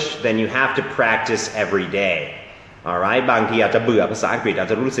English then you have to practice every day alright บางทีอาจจะเบื่อภาษาอังกฤษอาจ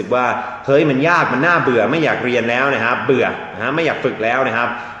จะรู้สึกว่าเฮ้ยมันยากมันน่าเบื่อไม่อยากเรียนแล้วนะครับเบื่อไม่อยากฝึกแล้วนะครับ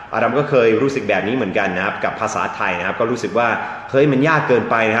อาดัมก็เคยรู้สึกแบบนี้เหมือนกันนะครับกับภาษาไทยนะครับก็รู้สึกว่าเฮ้ยมันยากเกิน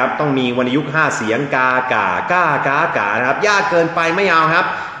ไปนะครับต้องมีวรรณยุกต์5เสียงกากานะครับยากเกินไปไม่เอาครับ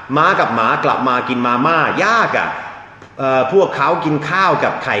ม้ากับหมากลับมากินมาม่ายากพวกเขากินข้าวกั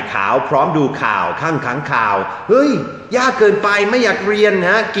บไข่ขาวพร้อมดูข่าวข้างขังข่าวเฮ้ยยากเกินไปไม่อยากเรียน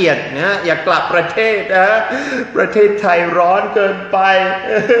เกลียดอยากกลับประเทศประเทศไทยร้อนเกินไป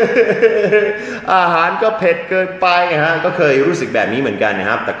อาหารก็เผ็ดเกินไปก็เคยรู้สึกแบบนี้เหมือนกันนะ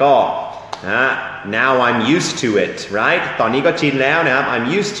ครับแต่ก็now I'm used to it right ตอนนี้ก็ชินแล้วนะครับ I'm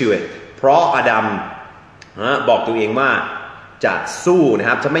used to it เพราะอดัมบอกตัวเองว่าจะสู้นะค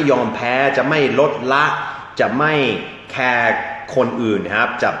รับจะไม่ยอมแพ้จะไม่ลดละจะไม่แคร์คนอื่นนะครับ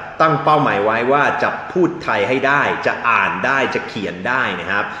จะตั้งเป้าหมายไว้ว่าจะพูดไทยให้ได้จะอ่านได้จะเขียนได้นะ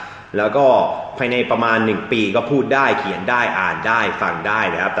ครับแล้วก็ภายในประมาณ1 ปีก็พูดได้เขียนได้อ่านได้ฟังได้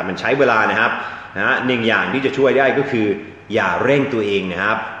นะครับแต่มันใช้เวลานะครับหนึ่งอย่างที่จะช่วยได้ก็คืออย่าเร่งตัวเองนะค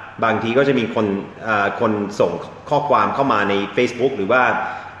รับบางทีก็จะมีคนส่งข้อความเข้ามาใน Facebook หรือว่า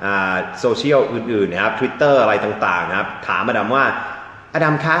โซเชียลอื่นๆนะครับ Twitter อะไรต่างๆนะครับถามอดัมว่าอ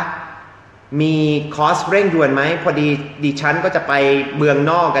ดัมคะมีคอร์สเร่งด่วนไหมพอดีดิฉันก็จะไปเมือง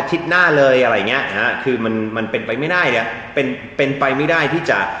นอกอาทิตย์หน้าเลยอะไรเงี้ยคือมันเป็นไปไม่ได้เนี่ยเป็นไปไม่ได้ที่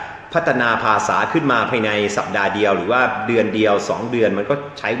จะพัฒนาภาษาขึ้นมาภายในสัปดาห์เดียวหรือว่าเดือนเดียว2 เดือนมันก็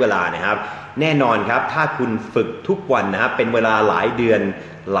ใช้เวลานะครับแน่นอนครับถ้าคุณฝึกทุกวันนะครับเป็นเวลาหลายเดือน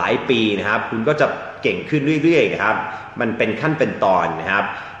หลายปีนะครับคุณก็จะเก่งขึ้นเรื่อยๆนะครับมันเป็นขั้นเป็นตอนนะครับ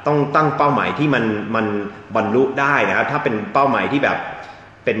ต้องตั้งเป้าหมายที่มันบรรลุได้นะครับถ้าเป็นเป้าหมายที่แบบ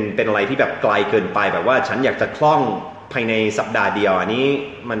เป็นอะไรที่แบบไกลเกินไปแบบว่าฉันอยากจะคล่องภายในสัปดาห์เดียวอันนี้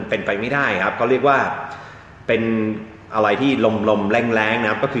มันเป็นไปไม่ได้ครับเขาเรียกว่าเ เป็นอะไรที่ลมแรงๆนะ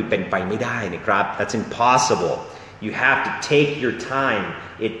ครับก็คือเป็นไปไม่ได้นะครับ that's impossible you have to take your time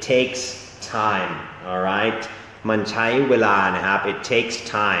it takes time alright มันใช้เวลานะครับ it takes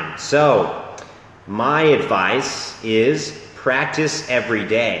time so my advice is practice every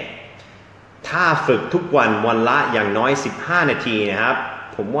day ถ้าฝึกทุกวันวันละอย่างน้อย15นาทีนะครับ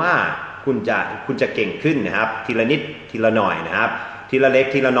ผมว่าคุณจะเก่งขึ้นนะครับทีละนิดทีละหน่อยนะครับทีละเล็ก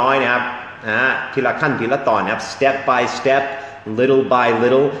ทีละน้อยนะครับทีละขั้นทีละตอนนะครับ step by step little by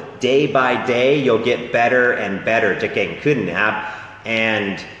little day by day you'll get better and better จะเก่งขึ้นนะครับ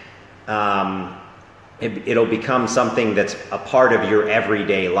and it'll become something that's a part of your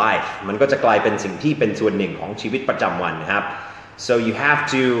everyday life มันก็จะกลายเป็นสิ่งที่เป็นส่วนหนึ่งของชีวิตประจำวันนะครับ so you have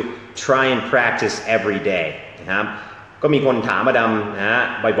to try and practice every day นะครับก็มีคนถามอาดัมนะฮะ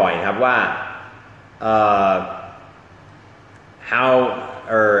บ่อยๆนะครับว่า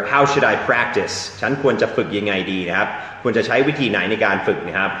how should I practice ฉันควรจะฝึกยังไงดีนะครับควรจะใช้วิธีไหนในการฝึก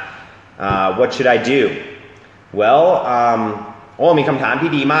นะครับ what should I do well มีคำถาม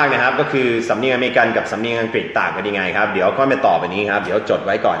ที่ดีมากนะครับก็คือสำเนียงอเมริกันกับสำเนียงอังกฤษต่างกันยังไงครับเดี๋ยวค่อยมาตอบอันนี้ครับเดี๋ยวจดไ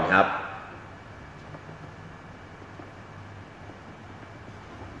ว้ก่อนครับ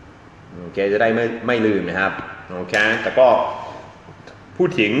โอเคจะได้ไม่ลืมนะครับโอเคแต่ก็พูด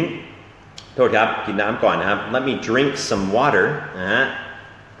ถึงโทษครับกินน้ำก่อนนะครับ let me drink some water นะฮะ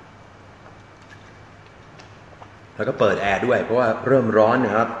แล้วก็เปิดแอร์ด้วยเพราะว่าเริ่มร้อนน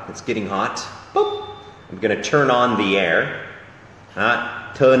ะครับ it's getting hot ปุ๊บ I'm gonna turn on the air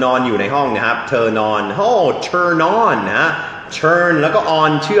เธอนอนอยู่ในห้องนะครับเธอนอนturn on นะฮะ turn แล้วก็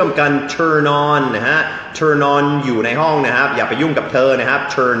on เชื่อมกัน turn on นะฮะ turn on อยู่ในห้องนะครับอย่าไปยุ่งกับเธอนะครับ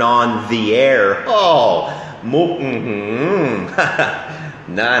turn on the air มุก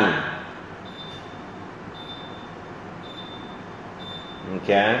นั่นโอเ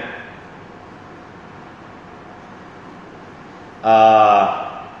ค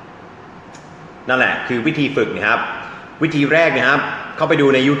นั่นแหละคือวิธีฝึกนะครับวิธีแรกนะครับเข้าไปดู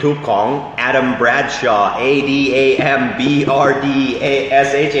ใน YouTube ของ Adam Bradshaw Adam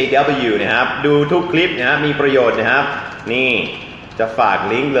Bradshaw นะครับดูทุกคลิปนะครับมีประโยชน์นะครับนี่จะฝาก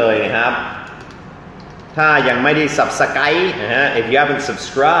ลิงก์เลยนะครับถ้ายังไม่ได้ Subscribe นะฮะ if you haven't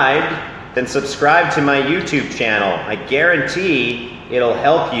subscribed then subscribe to my YouTube channel I guarantee it'll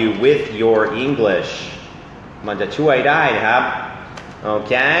help you with your English มันจะช่วยได้นะครับโอ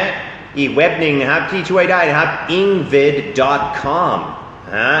เคอีกเว็บหนึ่งนะครับที่ช่วยได้นะครับ ingvid.com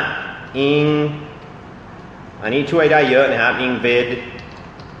อันนี้ช่วยได้เยอะนะครับ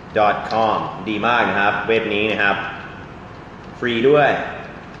ingvid.com ดีมากนะครับเว็บนี้นะครับฟรีด้วย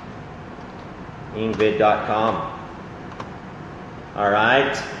ingvid.com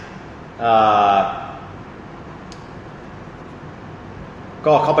alright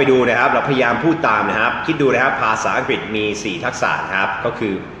ก็เข้าไปดูนะครับเราพยายามพูดตามนะครับคิดดูนะครับภาษาอังกฤษมี4ทักษะนะครับก็คื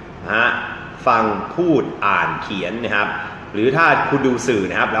อฟังพูดอ่านเขียนนะครับหรือถ้าคุณดูสื่อ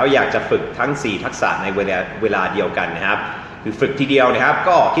นะครับแล้วอยากจะฝึกทั้ง4ทักษะในเวลาเดียวกันนะครับคือฝึกทีเดียวนะครับ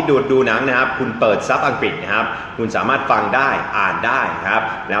ก็คิดดูหนังนะครับคุณเปิดซับอังกฤษนะครับคุณสามารถฟังได้อ่านได้นะครับ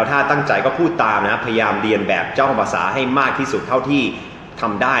แล้วถ้าตั้งใจก็พูดตามนะครับพยายามเรียนแบบเจ้าภาษาให้มากที่สุดเท่าที่ท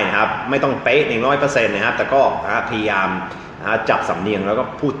ำได้นะครับไม่ต้องเป๊ะ 100% นะครับแต่ก็พยายามจับสำเนียงแล้วก็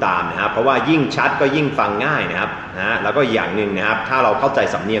พูดตามนะครับเพราะว่ายิ่งชัดก็ยิ่งฟังง่ายนะครับแล้วก็อย่างหนึ่งนะครับถ้าเราเข้าใจ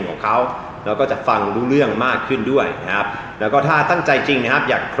สำเนียงของเขาเราก็จะฟังรู้เรื่องมากขึ้นด้วยนะครับแล้วก็ถ้าตั้งใจจริงนะครับ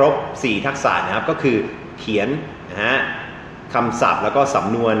อยากครบ4ทักษะนะครับก็คือเขียนคำศัพท์แล้วก็ส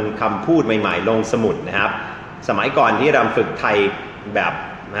ำนวนคำพูดใหม่ๆลงสมุดนะครับสมัยก่อนที่เราฝึกไทยแบบ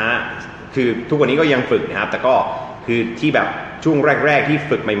คือทุกวันนี้ก็ยังฝึกนะครับแต่ก็คือที่แบบช่วงแรกๆที่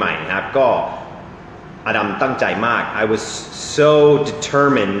ฝึกใหม่ๆนะครับก็อดัมตั้งใจมาก I was so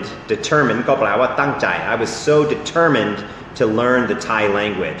determined ก็แปลว่าตั้งใจ I was so determined to learn the Thai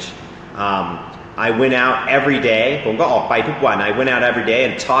language I went out every day ผมก็ออกไปทุกวัน I went out every day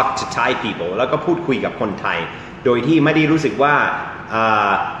and talked to Thai people แล้วก็พูดคุยกับคนไทยโดยที่ไม่ได้รู้สึกว่า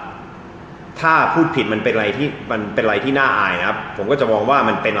ถ้าพูดผิดมันเป็นอะไรที่น่าอายนะครับผมก็จะมองว่า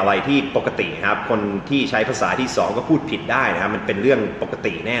มันเป็นอะไรที่ปกตินะครับคนที่ใช้ภาษาที่2ก็พูดผิดได้นะครับมันเป็นเรื่องปก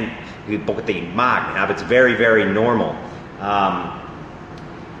ติแน่นคือปกติมากนะครับ it's very very normal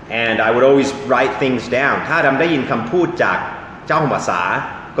and I would always write things down ถ้าดำได้ยินคำพูดจากเจ้าภาษา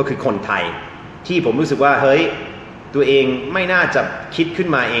ก็คือคนไทยที่ผมรู้สึกว่าเฮ้ยตัวเองไม่น่าจะคิดขึ้น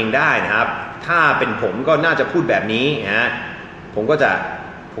มาเองได้นะครับถ้าเป็นผมก็น่าจะพูดแบบนี้นะผมก็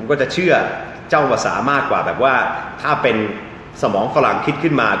จะเชื่อเจ้าภาษามากกว่าแบบว่าถ้าเป็นสมองฝรั่งคิด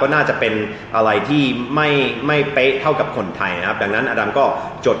ขึ้นมาก็น่าจะเป็นอะไรที่ไม่เป๊ะเท่ากับคนไทยนะครับดังนั้นอดัมก็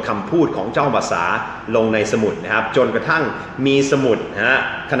จดคำพูดของเจ้าภาษาลงในสมุดนะครับจนกระทั่งมีสมุด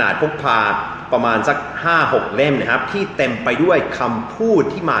ขนาดพกพา ประมาณสัก 5-6 เล่มนะครับที่เต็มไปด้วยคำพูด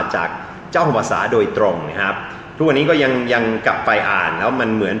ที่มาจากเจ้าของภาษาโดยตรงนะครับทุกวันนี้ก็ยังกลับไปอ่านแล้วมัน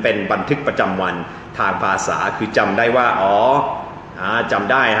เหมือนเป็นบันทึกประจำวันทางภาษาคือจำได้ว่าจ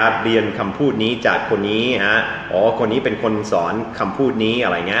ำได้ครับเรียนคำพูดนี้จากคนนี้ฮะคนนี้เป็นคนสอนคำพูดนี้อะ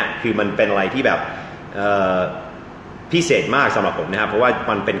ไรเงี้ยคือมันเป็นอะไรที่แบบพิเศษมากสำหรับผมนะครับเพราะว่า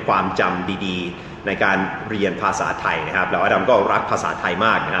มันเป็นความจำดีๆในการเรียนภาษาไทยนะครับแล้วอดัมก็รักภาษาไทยม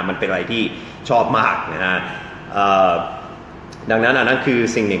ากนะฮะมันเป็นอะไรที่ชอบมากนะฮะดังนั้นอันนั้นคือ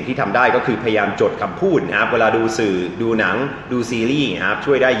สิ่งหนึ่งที่ทำได้ก็คือพยายามจดคำพูดนะครับเวลาดูสื่อดูหนังดูซีรีส์นะครับ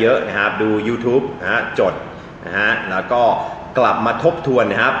ช่วยได้เยอะนะครับดู YouTube นะฮะจดนะฮะแล้วก็กลับมาทบทวน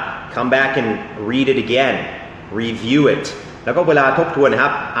นะครับ come back and read it again review it แล้วก็เวลาทบทวนนะค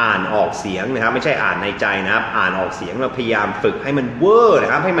รับอ่านออกเสียงนะครับไม่ใช่อ่านในใจนะครับอ่านออกเสียงเราพยายามฝึกให้มันเวอร์น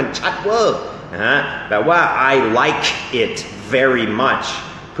ะครับให้มันชัดเวอร์นะฮะแบบว่า I like it very much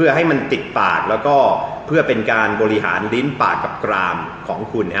เพื่อให้มันติดปากแล้วก็เพื่อเป็นการบริหารลิ้นปากกับกรามของ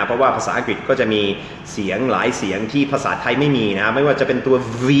คุณนะครับเพราะว่าภาษาอังกฤษก็จะมีเสียงหลายเสียงที่ภาษาไทยไม่มีนะครับไม่ว่าจะเป็นตัว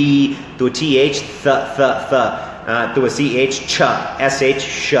V ตัว THตัว CH SH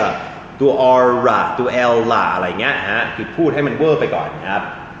ตัว R ตัว L อะไรเงี้ยฮะคือพูดให้มันเวอร์ไปก่อนนะครับ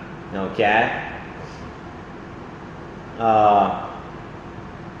โอเค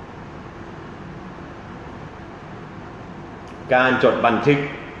การจดบันทึก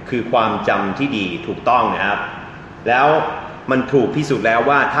คือความจำที่ดีถูกต้องนะครับแล้วมันถูกพิสูจน์แล้ว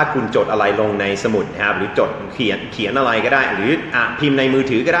ว่าถ้าคุณจดอะไรลงในสมุดนะครับหรือจดเขียนอะไรก็ได้หรือพิมพ์ในมือ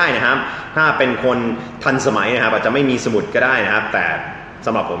ถือก็ได้นะครับถ้าเป็นคนทันสมัยนะครับอาจจะไม่มีสมุดก็ได้นะครับแต่ส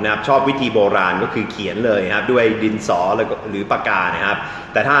ำหรับผมนะครับชอบวิธีโบราณก็คือเขียนเลยครับด้วยดินสอหรือปากกานะครับ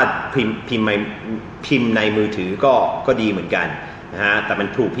แต่ถ้าพิมพ์ในมือถือก็ดีเหมือนกันนะฮะแต่มัน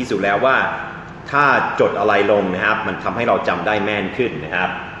ถูกพิสูจน์แล้วว่าถ้าจดอะไรลงนะครับมันทำให้เราจำได้แม่นขึ้นนะครับ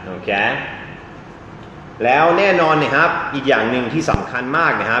โอเคแล้วแน่นอนนะครับอีกอย่างหนึ่งที่สำคัญมา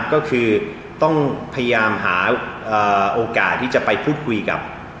กนะครับก็คือต้องพยายามหาโอกาสที่จะไปพูดคุยกับ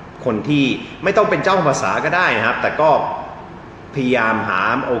คนที่ไม่ต้องเป็นเจ้าภาษาก็ได้นะครับแต่ก็พยายามหา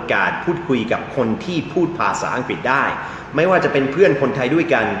โอกาสพูดคุยกับคนที่พูดภาษาอังกฤษได้ไม่ว่าจะเป็นเพื่อนคนไทยด้วย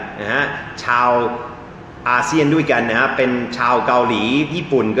กันนะฮะชาวอาเซียนด้วยกันนะครับเป็นชาวเกาหลีญี่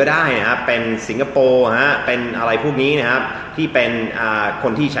ปุ่นก็ได้นะครับเป็นสิงคโปร์ฮะเป็นอะไรพวกนี้นะครับที่เป็นค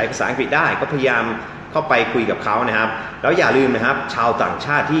นที่ใช้ภาษาอังกฤษได้ก็พยายามเข้าไปคุยกับเขานะครับแล้วอย่าลืมนะครับชาวต่างช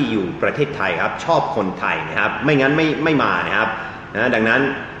าติที่อยู่ประเทศไทยครับชอบคนไทยนะครับไม่งั้นไม่มานะครับนะดังนั้น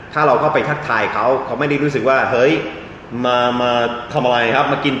ถ้าเราเข้าไปทักทายเขาไม่ได้รู้สึกว่าเฮ้ยมาทำอะไรครับ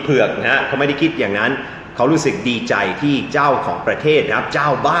มากินเผือกนะฮะเขาไม่ได้คิดอย่างนั้นเขารู้สึกดีใจที่เจ้าของประเทศนะครับเจ้า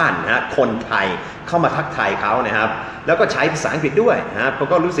บ้านนะคนไทยเข้ามาทักทายเขานะครับแล้วก็ใช้ภาษาอังกฤษด้วยนะครับเขา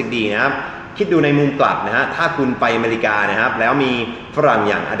ก็รู้สึกดีนะครับคิดดูในมุมกลับนะฮะถ้าคุณไปอเมริกานะครับแล้วมีฝรั่ง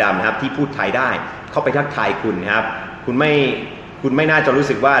อย่างอดัมนะครับที่พูดไทยได้เข้าไปทักทายคุณนะครับคุณไม่น่าจะรู้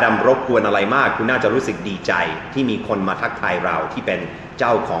สึกว่าอดัมรบกวนอะไรมากคุณน่าจะรู้สึกดีใจที่มีคนมาทักทายเราที่เป็นเจ้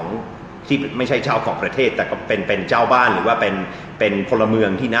าของที่ไม่ใช่เจ้าของประเทศแต่ก็เป็นเจ้าบ้านหรือว่าเป็นพลเมือ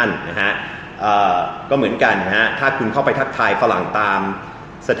งที่นั่นนะฮะก็เหมือนกันนะฮะถ้าคุณเข้าไปทักทายฝรั่งตาม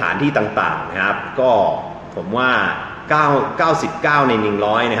สถานที่ต่างๆนะครับก็ผมว่า99ใน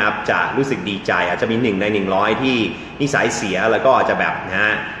100นะครับจะรู้สึกดีใจอาจจะมี1ใน100ที่นิสัยเสียแล้วก็อาจจะแบบนะฮ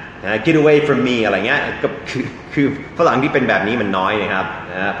ะ get away from me อะไรเงี้ยก็คือฝรั่งที่เป็นแบบนี้มันน้อยนะครับ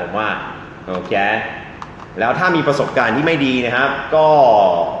นะผมว่าโอเคแล้วถ้ามีประสบการณ์ที่ไม่ดีนะครับก็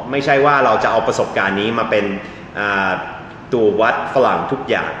ไม่ใช่ว่าเราจะเอาประสบการณ์นี้มาเป็นตัววัดฝรั่งทุก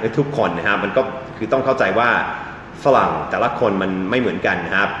อย่างทุกคนนะครับมันก็คือต้องเข้าใจว่าฝรั่งแต่ละคนมันไม่เหมือนกันน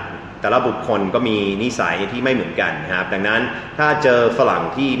ะครับแต่ละบุคคลก็มีนิสัยที่ไม่เหมือนกันนะครับดังนั้นถ้าเจอฝรั่ง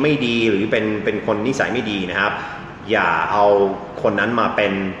ที่ไม่ดีหรือเป็นคนนิสัยไม่ดีนะครับอย่าเอาคนนั้นมาเป็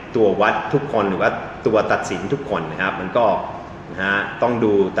นตัววัดทุกคนหรือว่าตัวตัดสินทุกคนนะครับมันก็นะฮะต้อง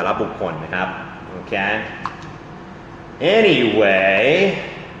ดูแต่ละบุคคลนะครับโอเค anyway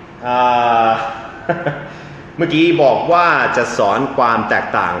เมื่อกี้บอกว่าจะสอนความแตก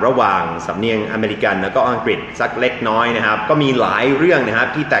ต่างระหว่างสำเนียงอเมริกันแล้วก็อังกฤษสักเล็กน้อยนะครับก็มีหลายเรื่องนะครับ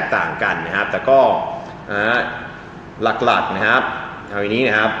ที่แตกต่างกันนะครับแต่ก็หลักๆนะครับเอาอย่างนี้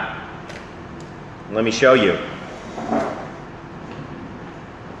นะครับ Let me show you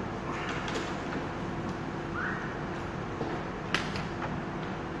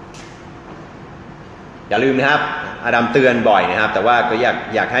อย่าลืมนะครับอดัมเตือนบ่อยนะครับแต่ว่าก็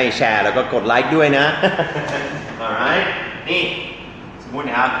อยากให้แชร์แล้วก็กดไลค์ด้วยนะ alright นี่สมมุติ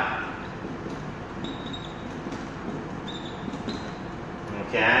นะครับโอ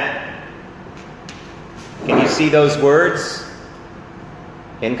เค Can you see those words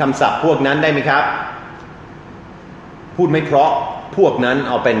เห็นคำศัพท์พวกนั้นได้ไหมครับพูดไม่เพราะ พวกนั้นเ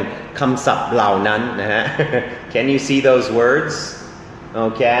อาเป็นคำศัพท์เหล่านั้นนะฮะ Can you see those words โอ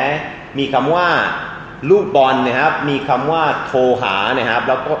เคมีคำว่าลูกบอลนะครับมีคำว่าโทรหานะครับ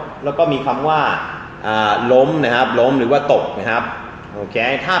แล้วก็มีคำว่าล้มนะครับล้มหรือว่าตกนะครับโอเค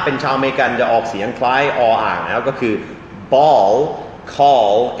ถ้าเป็นชาวอเมริกันจะออกเสียงคล้ายออ่างนะครับก็คือ ball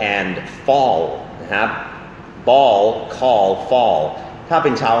call and fall นะครับ ball call fall ถ้าเป็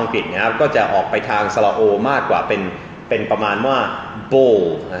นชาวอังกฤษนะครับก็จะออกไปทางสระโอมากกว่าเป็นประมาณว่า bowl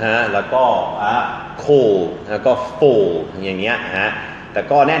นะฮะแล้วก็ call แล้วก็ fall อย่างเงี้ยนะฮะแต่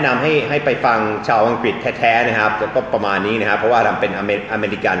ก็แนะนำให้ไปฟังชาวอังกฤษแท้ๆนะครับแล้วก็ประมาณนี้นะครับเพราะว่าทำเป็นอเม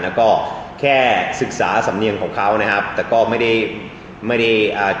ริกันแล้วก็แค่ศึกษาสำเนียงของเขานะครับแต่ก็ไม่ได้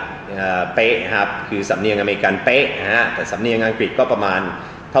เป๊ะครับคือสำเนียงอเมริกันเป๊ะนะฮะแต่สำเนียงอังกฤษก็ประมาณ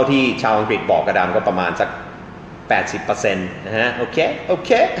เท่าที่ชาวอังกฤษบอกกระดามก็ประมาณสัก 80% นะฮะโอเคโอเค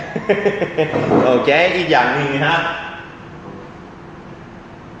โอเคอีกอย่างหนึ่งนะครับ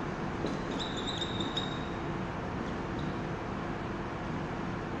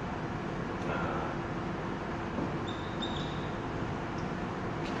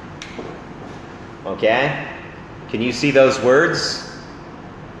Okay, can you see those words?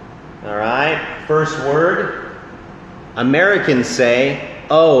 All right, first word, Americans say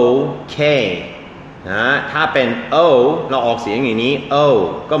okay นะถ้าเป็น o เราออกเสียงอย่างนี้ o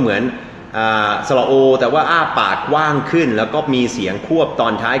ก็เหมือนสระโอแต่ว่าอ้าปากกว้างขึ้นแล้วก็มีเสียงควบตอ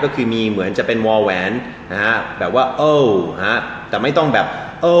นท้ายก็คือมีเหมือนจะเป็นวอลแหวนนะฮะแบบว่า o ฮะแต่ไม่ต้องแบบ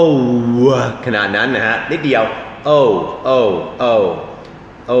o ขนาดนั้นนะฮะนิดเดียว o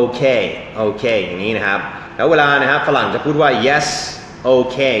โอเคโอเคอย่างนี้นะครับแล้วเวลานะครับฝรั่งจะพูดว่า yes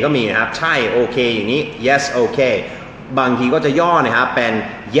okay ก็มีนะครับใช่โอเคอย่างนี้ yes okay บางทีก็จะย่อนะครับเป็น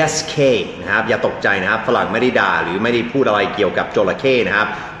yes k นะครับอย่าตกใจนะครับฝรั่งไม่ได้ด่าหรือไม่ได้พูดอะไรเกี่ยวกับจระเข้นะครับ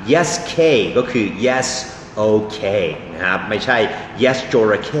yes k ก็คือ yes okay นะครับไม่ใช่ yes จ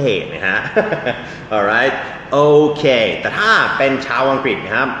ระเข้นะฮะ alright okay แต่ถ้าเป็นชาวอังกฤษน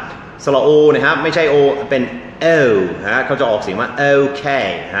ะครับสระโอนะครับไม่ใช่โอเป็น ฮะเขาจะออกเสียงว่า okay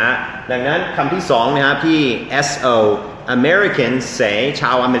ฮะดังนั้นคำที่สองนะครับที่ so Americans say ช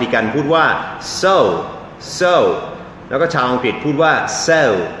าวอเมริกันพูดว่า so แล้วก็ชาวอังกฤษพูดว่า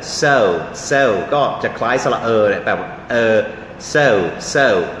so ก็จะคล้ายสระแบบso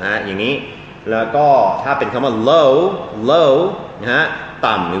นะอย่างนี้แล้วก็ถ้าเป็นคำว่า low นะฮะ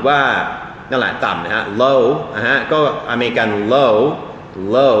ต่ำหรือว่านั่นแหละต่ำนะฮะ low นะฮะก็อเมริกัน low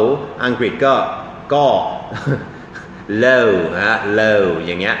อังกฤษก็ low ฮะ low อ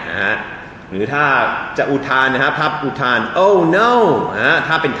ย่างเงี้ยนะฮะหรือถ้าจะอุทานนะครับถ้าอุทาน oh no ฮะ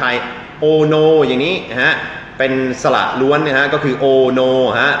ถ้าเป็นไทย oh no อย่างนี้ฮะเป็นสระล้วนนะฮะก็คือ oh no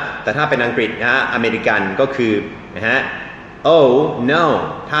ฮะแต่ถ้าเป็นอังกฤษนะฮะอเมริกันก็คือนะฮะ oh no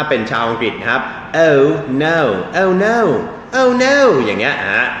ถ้าเป็นชาวอังกฤษนะครับ oh no อย่างเงี้ย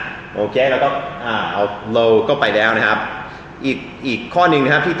ฮะโอเคแล้วก็เอา low ก็ไปแล้วนะครับอีกข้อหนึ่งน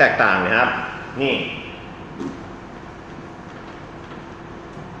ะครับที่แตกต่างนะครับนี่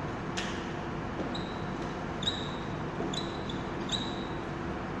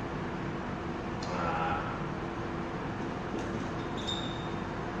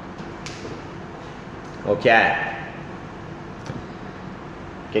โอเค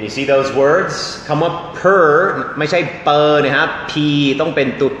Can you see those words คำว่า per ไม่ใช่ per นะครับ p ต้องเป็น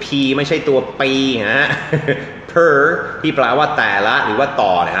ตัว p ไม่ใช่ตัว p นะฮะ per ที่แปลว่าแต่ละหรือว่า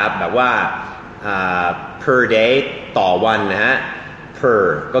ต่อนะครับแบบว่าper day ต่อวันนะฮะ per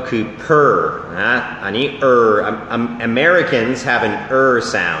ก็คือ per นะอันนี้ Americans have an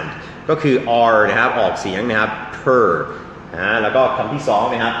sound ก็คือ r นะครับออกเสียงนะครับ per นะแล้วก็คำที่สอง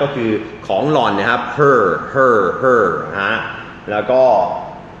นะครับก็คือของหล่อนนะครับ her นะแล้วก็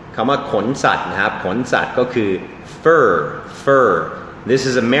คำว่าขนสัตว์นะครับขนสัตว์ก็คือ fur this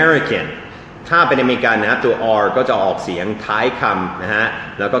is American ถ้าเป็นอเมริกันนะครับตัว r ก็จะออกเสียงท้ายคำนะฮะ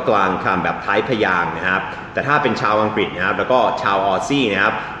แล้วก็กลางคำแบบท้ายพยางค์นะครับแต่ถ้าเป็นชาวอังกฤษนะครับแล้วก็ชาวออสซี่นะค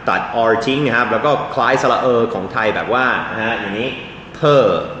รับตัด r ทิ้งนะครับแล้วก็คล้ายสระของไทยแบบว่านะฮะอย่างนี้ per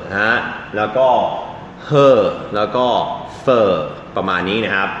นะฮะแล้วก็ her แล้วก็ fur ประมาณนี้น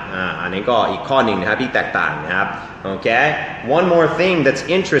ะครับอันนี้ก็อีกข้อหนึ่งนะครับที่แตกต่างนะครับโอเค one more thing that's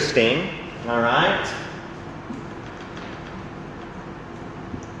interesting alright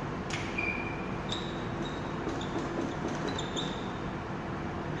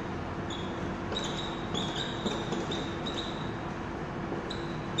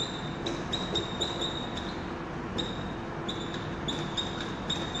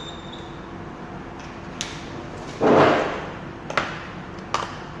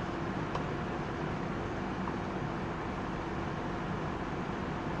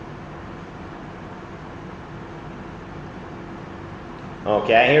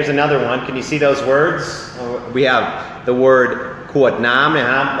Okay, here's another one. Can you see those words? We have the word ขวดน้ำนะ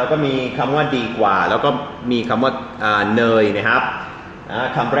ครับแล้วก็มีคำว่าดีกว่าแล้วก็มีคำว่าเนยนะครับ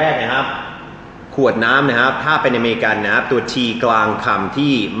คำแรกนะครับขวดน้ำนะครับถ้าเป็นอเมริกันนะครับตัว T กลางคำ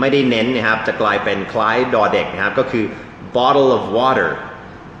ที่ไม่ได้เน้นนะครับจะกลายเป็นคล้ายดอเด็กนะครับก็คือ bottle of water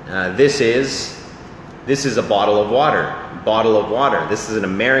this is a bottle of water this is an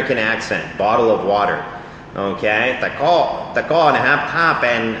American accent bottle of water โอเคแต่ก็นะครับถ้าเ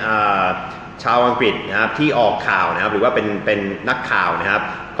ป็นชาวอังกฤษนะครับที่ออกข่าวนะครับหรือว่าเป็นนักข่าวนะครับ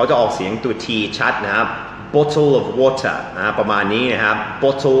เขาจะออกเสียงตัว T ชัดนะครับ bottle of water นะประมาณนี้นะครับ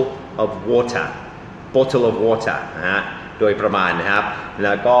bottle of water นะฮะโดยประมาณนะครับแ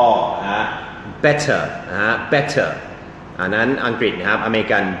ล้วก็ better นะฮะ better อันนั้นอังกฤษนะครับอเมริ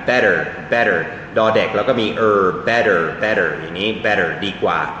กัน better ดอเด็กแล้วก็มีbetter อย่างนี้ better ดีก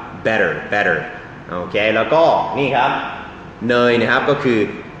ว่า better โอเคแล้วก็นี่ครับเนยนะครับก็คือ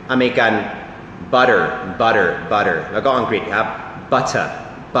อเมริกัน butter แล้วก็อังกฤษครับ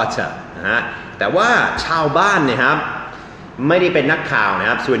butter นะฮะแต่ว่าชาวบ้านนะครับไม่ได้เป็นนักข่าวนะ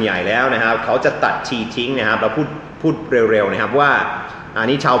ครับส่วนใหญ่แล้วนะครับเขาจะตัดทีทิ้งนะครับเราพูดเร็วๆนะครับว่าอัน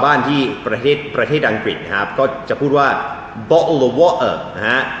นี้ชาวบ้านที่ประเทศอังกฤษนะครับก็จะพูดว่า bottle of water นะ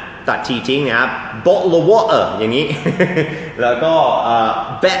ฮะตัดทีทิ้งนะครับ bottle of water อย่างนี้ แล้วก็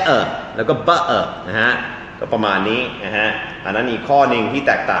better แล้วก็ butter นะฮะก็ประมาณนี้นะฮะอันนั้นอีกข้อหนึ่งที่แ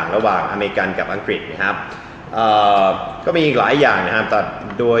ตกต่างระหว่างอเมริกันกับอังกฤษนะครับก็มีอีกหลายอย่างนะครับแต่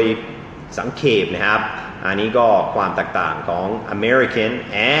โดยสังเขปนะครับอันนี้ก็ความแตกต่างของ American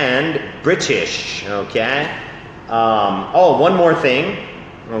and British okay one more thing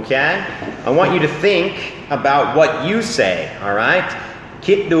okay I want you to think about what you say alright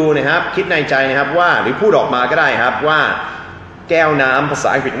คิดดูนะครับคิดในใจนะครับว่าหรือพูดออกมาก็ได้ครับว่าแก้วน้ำภาษา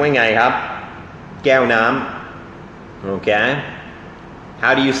อังกฤษว่าไงครับแก้วน้ำ okay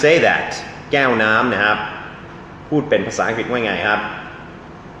how do you say that แก้วน้ำนะครับพูดเป็นภาษาอังกฤษว่าไงครับ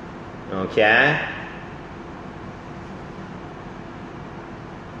โอเค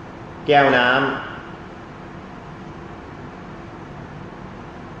แก้วน้ำ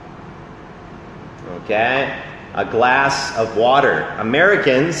โอเค a glass of water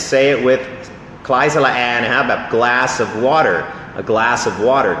Americans say it with คล้ายสระแอนะครับแบบ glass of water a glass of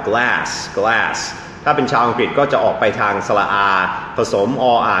water glass ถ้าเป็นชาวอังกฤษก็จะออกไปทางสระอาผสมอ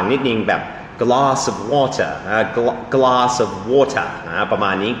อ่างนิดนึงแบบ glass of water glass of water ประม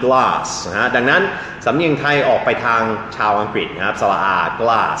าณนี้ glass ดังนั้นสำเนียงไทยออกไปทางชาวอังกฤษนะครับสระอา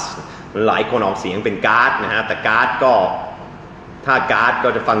glass หลายคนออกเสียงเป็นการ์ดนะฮะแต่การ์ดก็ถ้าการ์ดก็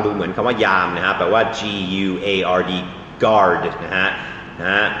จะฟังดูเหมือนคำว่ายามนะครับแปลว่า G-U-A-R-D guard นะฮะ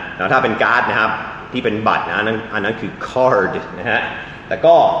แล้วถ้าเป็นการ์ดนะครับที่เป็นบัตรนะอันนั้นคือ card นะฮะแต่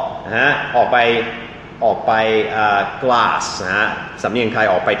ก็นะฮะออกไปglass นะฮะสำเนียงไทย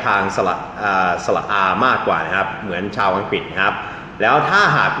ออกไปทางสระอามากกว่านะครับเหมือนชาวอังกฤษนะครับแล้วถ้า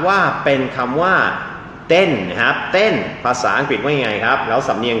หากว่าเป็นคำว่าเต้นนะครับเต้นภาษาอังกฤษว่ายังไงครับแล้วส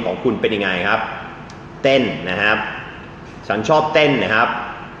ำเนียงของคุณเป็นยังไงครับเต้นนะครับฉันชอบเต้นนะครับ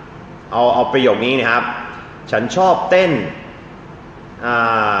เอาประโยคนี้นะครับฉันชอบเต้น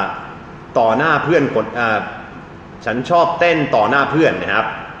ต่อหน้าเพื่อนคนฉันชอบเต้นต่อหน้าเพื่อนนะครับ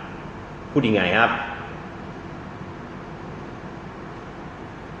พูดยังไงครับ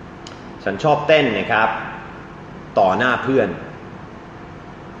ฉันชอบเต้นนะครับต่อหน้าเพื่อน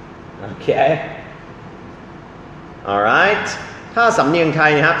โอเค alright ถ้าสำเนียงไท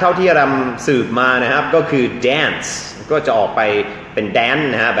ยนะครับเท่าที่เราสืบมานะครับก็คือ dance ก็จะออกไปเป็น dance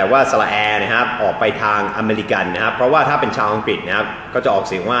นะฮะแบบว่าสระแอนะครับออกไปทางอเมริกันนะครับเพราะว่าถ้าเป็นชาวอังกฤษนะครับก็จะออก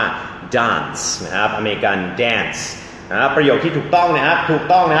เสียงว่า dance นะครับอเมริกัน dance นะครับประโยคที่ถูกต้องนะครับ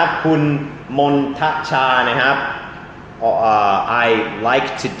คุณมนทชานะครับI like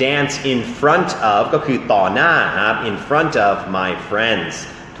to dance in front of ก็คือต่อหน้านะครับ in front of my friends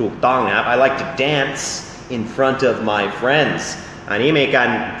ถูกต้องนะครับ I like to dance in front of my friends อันนี้อเมริกัน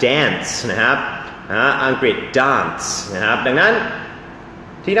dance นะครับอังกฤษ dance นะครับดังนั้น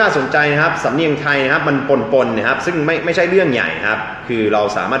ที่น่าสนใจนะครับสำเนียงไทยนะครับมันปนนะครับซึ่งไม่ใช่เรื่องใหญ่นะครับคือเรา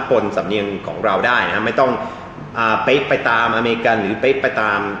สามารถปนสำเนียงของเราได้นะครับไม่ต้องเป๊ะไปตามอเมริกันหรือเป๊ะไปต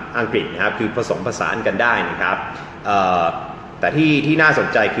ามอังกฤษนะครับคือผสมผสานกันได้นะครับแต่ที่น่าสน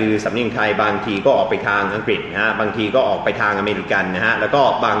ใจคือสำเนียงไทยบางทีก็ออกไปทางอังกฤษนะฮะบางทีก็ออกไปทางอเมริกันนะฮะแล้วก็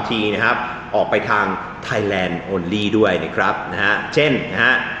บางทีนะครับออกไปทาง Thailand only ด้วยนะครับนะฮะเช่นนะฮ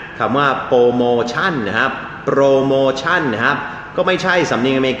ะคำว่าโปรโมชั่นนะครับโปรโมชั่นนะครับก็ไม่ใช่สำเนี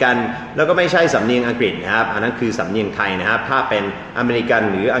ยงอเมริกันแล้วก็ไม่ใช่สำเนียงอังกฤษนะครับอันนั้นคือสำเนียงไทยนะครับถ้าเป็นอเมริกัน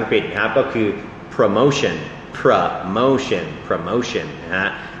หรืออังกฤษนะครับก็คือ promotion promotion นะฮะ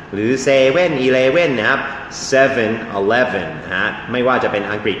หรือ 7-Eleven นะครับ 7-Eleven นะฮะไม่ว่าจะเป็น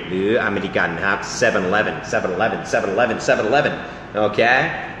อังกฤษหรืออเมริกันนะครับ 7-Eleven โอเค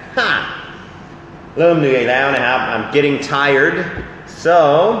เริ่มเหนื่อยแล้วนะครับ I'm getting tired so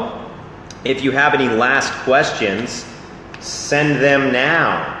if you have any last questions send them now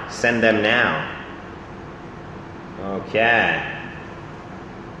okay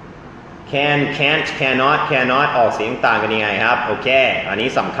can can't cannot ออกเสียงต่างกันยังไงครับโอเคอันนี้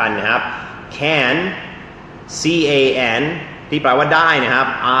สำคัญนะครับ can can ที่แปลว่าได้นะครับ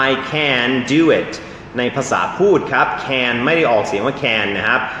I can do it ในภาษาพูดครับ can ไม่ได้ออกเสียงว่า can นะค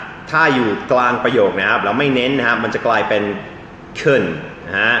รับถ้าอยู่กลางประโยคนะครับเราไม่เน้นนะครับมันจะกลายเป็น could น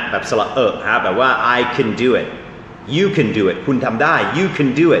ะฮะแบบสระครับแบบว่า I can do it you can do it คุณทำได้ you can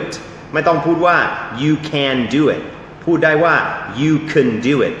do it ไม่ต้องพูดว่า you can do it พูดได้ว่า you can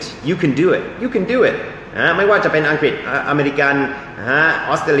do it you can do it you can do it ไม่ว่าจะเป็นอังกฤษอเมริกันอ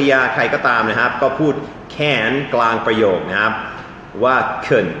อสเตรเลียใครก็ตามนะครับก็พูด can กลางประโยคนะครับว่า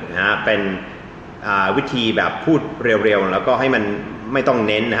can นะเป็นวิธีแบบพูดเร็วๆแล้วก็ให้มันไม่ต้อง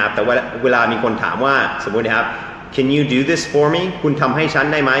เน้นนะครับแต่ว่าเวลามีคนถามว่าสมมุตินะครับ can you do this for me คุณทำให้ฉัน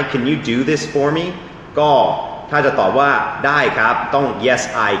ได้ไหม can you do this for me ก็ถ้าจะตอบว่าได้ครับต้อง yes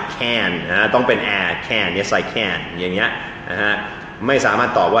I can ต้องเป็น can yes I can อย่างเงี้ยนะฮะไม่สามาร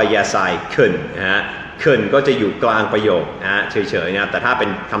ถตอบว่า yes I could นะฮะ could ก็จะอยู่กลางประโยคนะเฉยๆนะแต่ถ้าเป็น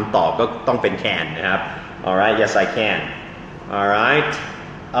คำตอบก็ต้องเป็น can นะครับ alright yes I can alright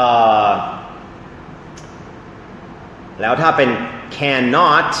แล้วถ้าเป็น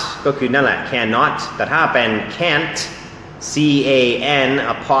cannot ก็คือนั่นแหละ cannot แต่ถ้าเป็น can't can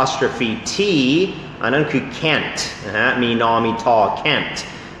apostrophe t อันนั้นคือ can't นะฮะมีนอมีทอ can't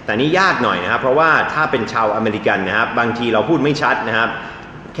แต่นี่ยากหน่อยนะครับเพราะว่าถ้าเป็นชาวอเมริกันนะครับบางทีเราพูดไม่ชัดนะครับ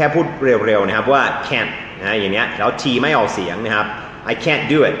แค่พูดเร็วๆนะครับว่า can't นะอย่างเงี้ยแล้ว t ไม่ออกเสียงนะครับ I can't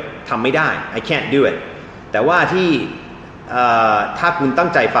do it ทำไม่ได้ I can't do it แต่ว่าที่ถ้าคุณตั้ง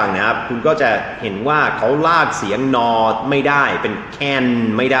ใจฟังนะครับคุณก็จะเห็นว่าเขาลากเสียงนอไม่ได้เป็น can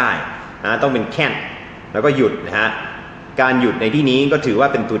ไม่ได้นะต้องเป็น can't แล้วก็หยุดนะฮะการหยุดในที่นี้ก็ถือว่า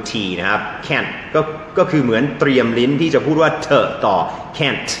เป็นตัว t นะครับ can't ก็คือเหมือนเตรียมลิ้นที่จะพูดว่าเธอต่อ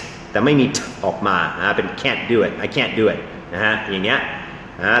can't แต่ไม่มี t ออกมานะเป็น can't do it I can't do it นะฮะอย่างเงี้ย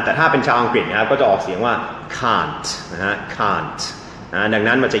นะแต่ถ้าเป็นชาวอังกฤษนะครับก็จะออกเสียงว่า can't นะฮะ can't ดัง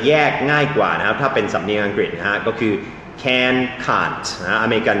นั้นมันจะแยกง่ายกว่านะครับถ้าเป็นสำเนียงอังกฤษนะฮะก็คือ can can't นะอ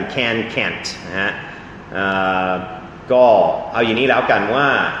เมริกัน can can't นะฮะก็เอาอย่างนี้แล้วกันว่า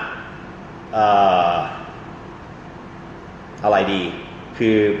อะไรดีคื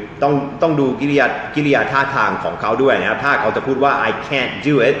อต้องดูกิริยาท่าทางของเขาด้วยนะครับถ้าเขาจะพูดว่า I can't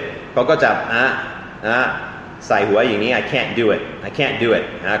do it เขาก็จะใส่หัวอย่างนี้ I can't do it I can't do it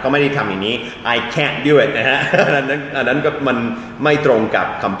เขาไม่ได้ทำอย่างนี้ I can't do it นะฮะอันนั้นก็มันไม่ตรงกับ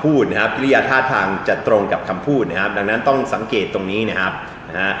คำพูดนะครับกิริยาท่าทางจะตรงกับคำพูดนะครับดังนั้นต้องสังเกตตรงนี้นะครับ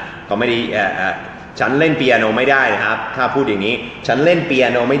เขาไม่ได้ฉันเล่นเปียโนไม่ได้นะครับถ้าพูดอย่างนี้ฉันเล่นเปีย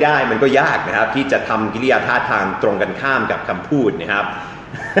โนไม่ได้มันก็ยากนะครับที่จะทำกิริยาท่าทางตรงกันข้ามกับคำพูดนะครับ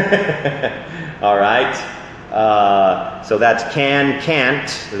alright so that's can can't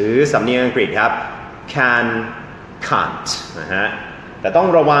หรือสำเนียงอังกฤษครับ can can't นะฮะแต่ต้อง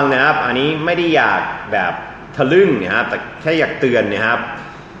ระวังนะครับอันนี้ไม่ได้อยากแบบทะลึ่งนะครับแต่แค่อยากเตือนนะครับ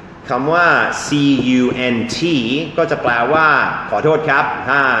คำว่า cunt ก็จะแปลว่าขอโทษครับ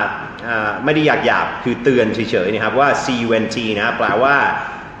ถ้าไม่ได้อยากหยาบคือเตือนเฉยๆนะครับว่า cunt นะครับแปลว่า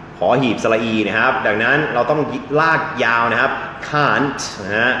ขอหีบสระอีนะครับดังนั้นเราต้องลากยาวนะครับ can't น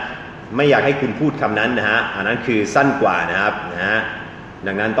ะฮะไม่อยากให้คุณพูดคำนั้นนะฮะอันนั้นคือสั้นกว่านะครับนะฮะ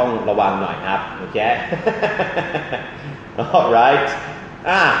ดังนั้นต้องระวังหน่อยครับโอเค alright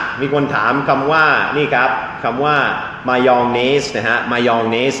มีคนถามคำว่านี่ครับคำว่า mayonnaise นะฮะ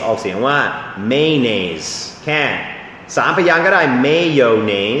mayonnaise ออกเสียงว่า mayonnaise แค่3พยางค์ก็ได้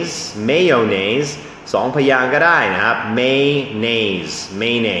mayonnaise 2พยางค์ก็ได้นะครับ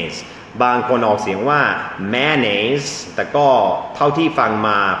mayonnaise บางคนออกเสียงว่า mayonnaise แต่ก็เท่าที่ฟังม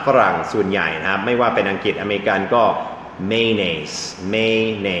าฝรั่งส่วนใหญ่นะครับไม่ว่าเป็นอังกฤษอเมริกันก็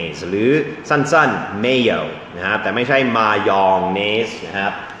mayonnaise หรือสั้นๆ mayo นะครับแต่ไม่ใช่ mayonnaise นะครั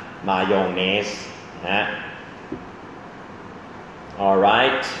บ mayonnaise นะฮะ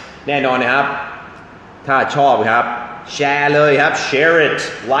alright แน่นอนนะครับถ้าชอบครับแชร์เลยครับ share it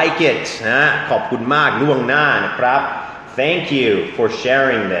like it นะขอบคุณมากล่วงหน้านะครับ thank you for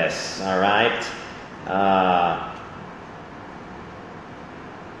sharing this alright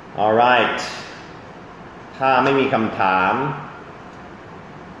alright ถ้าไม่มีคำถาม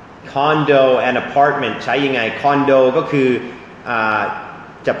condo and apartment ใช้ยังไง condo ก็คือ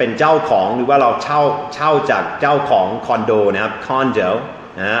จะเป็นเจ้าของหรือว่าเราเช่าจากเจ้าของคอนโดนะครับคอนโด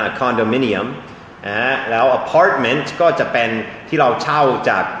คอนโดมิเนียมแล้ว apartment ก็จะเป็นที่เราเช่า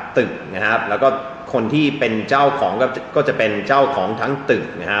จากตึกนะครับแล้วก็คนที่เป็นเจ้าของก็จะเป็นเจ้าของทั้งตึก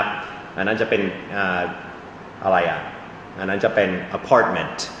นะครับอันนั้นจะเป็นอะไรอันนั้นจะเป็น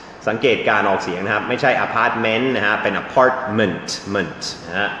apartment สังเกตการออกเสียงนะครับไม่ใช่ apartment นะฮะเป็น apartment น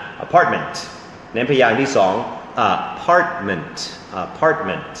ะฮะ apartment เน้นพยางค์ที่สอง apartment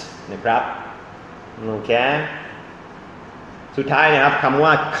นะครับโอเคสุดท้ายนะครับคำว่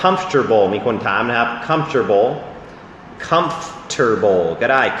า comfortable มีคนถามนะครับ comfortable ก็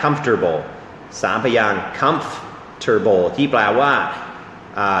ได้ comfortable สามพยางค์ comfortable ที่แปลว่า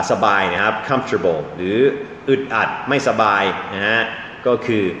สบายนะครับ comfortable หรืออึดอัดไม่สบายนะฮะก็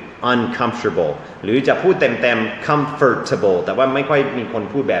คือ uncomfortable หรือจะพูดเต็มๆ comfortable แต่ว่าไม่ค่อยมีคน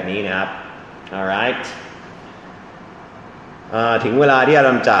พูดแบบนี้นะครับ alright ถึงเวลาที่เร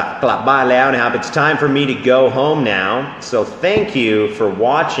าจะกลับบ้านแล้วนะครับ It's time for me to go home now so thank you for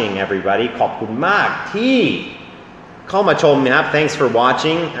watching everybody ขอบคุณมากที่เข้ามาชมนะครับ Thanks for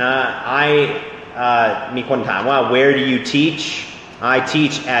watchingมีคนถามว่า Where do you teach I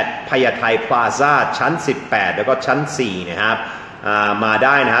teach at พญาไท Plaza ชั้น18แล้วก็ชั้น4นะครับมาไ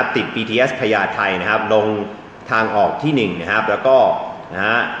ด้นะครับติด BTS พญาไทนะครับลงทางออกที่1นะครับแล้วก็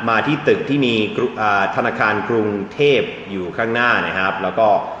มาที่ตึกที่มีธนาคารกรุงเทพอยู่ข้างหน้านะครับแล้วก็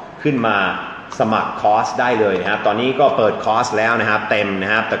ขึ้นมาสมัครคอร์สได้เลยนะครับตอนนี้ก็เปิดคอร์สแล้วนะครับเต็มน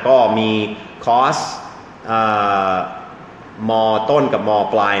ะครับแต่ก็มีคอร์สม.ต้นกับม.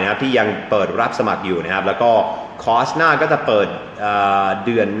ปลายนะครับที่ยังเปิดรับสมัครอยู่นะครับแล้วก็คอร์สหน้าก็จะเปิดเ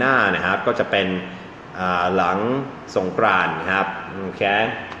ดือนหน้านะครับก็จะเป็นหลังสงกรานต์นะครับโอเค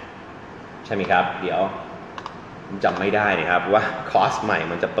ใช่ไหมครับเดี๋ยวจำไม่ได้นะครับว่าคอร์สใหม่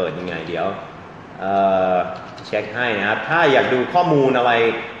มันจะเปิดยังไงเดี๋ยวเช็คให้นะครับถ้าอยากดูข้อมูลอะไร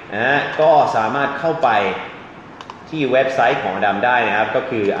ก็สามารถเข้าไปที่เว็บไซต์ของอดัมได้นะครับก็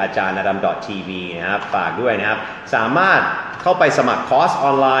คือAj.Adam.tv นะครับฝากด้วยนะครับสามารถเข้าไปสมัครคอร์สอ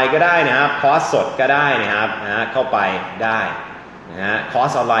อนไลน์ก็ได้นะครับคอร์สสดก็ได้นะครับเข้าไปได้คอร์ส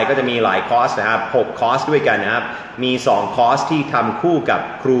ออนไลน์ก็จะมีหลายคอร์สนะครับ6คอร์สด้วยกันนะครับมี2คอร์สที่ทำคู่กับ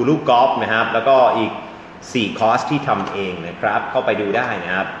ครูลูกกอล์ฟนะครับแล้วก็อีก4คอร์สที่ทำเองนะครับเข้าไปดูได้น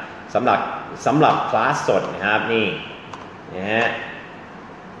ะครับสำหรับคลาสสดนะครับนี่นะฮะ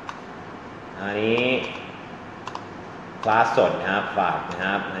อันนี้คลาสสดนะครับฝากนะค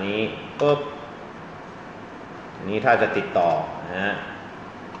รับอันนี้ปุ๊บอันนี้ถ้าจะติดต่อนะฮะ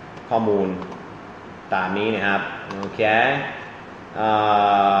ข้อมูลตามนี้นะครับโอเค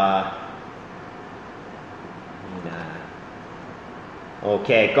โอเค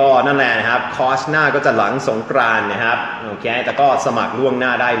ก็นั่นแหละนะครับคอร์สหน้าก็จะหลังสงกรานต์นะครับโอเคแต่ก็สมัครล่วงหน้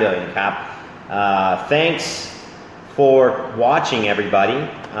าได้เลยนะครับ thanks for watching everybody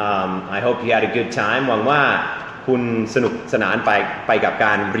I hope you had a good time หวังว่าคุณสนุกสนานไปกับก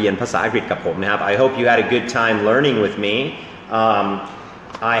ารเรียนภาษาอังกฤษกับผมนะครับ I hope you had a good time learning with me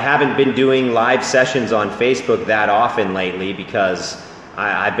I haven't been doing live sessions on Facebook that often lately because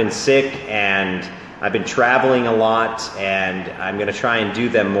I've been sick and I've been traveling a lot and I'm going to try and do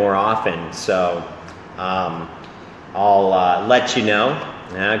them more often so I'll let you know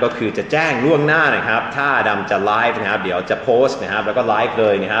นะก็คือจะแจ้งล่วงหน้านะครับถ้าดำจะไลฟ์นะครับเดี๋ยวจะโพสต์นะครับแล้วก็ไลฟ์เล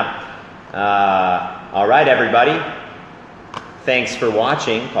ยนะครับalright everybody thanks for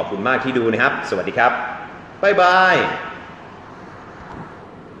watching ขอบคุณมากที่ดูนะครับสวัสดีครับบ๊ายบาย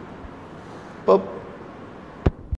ปุ๊บ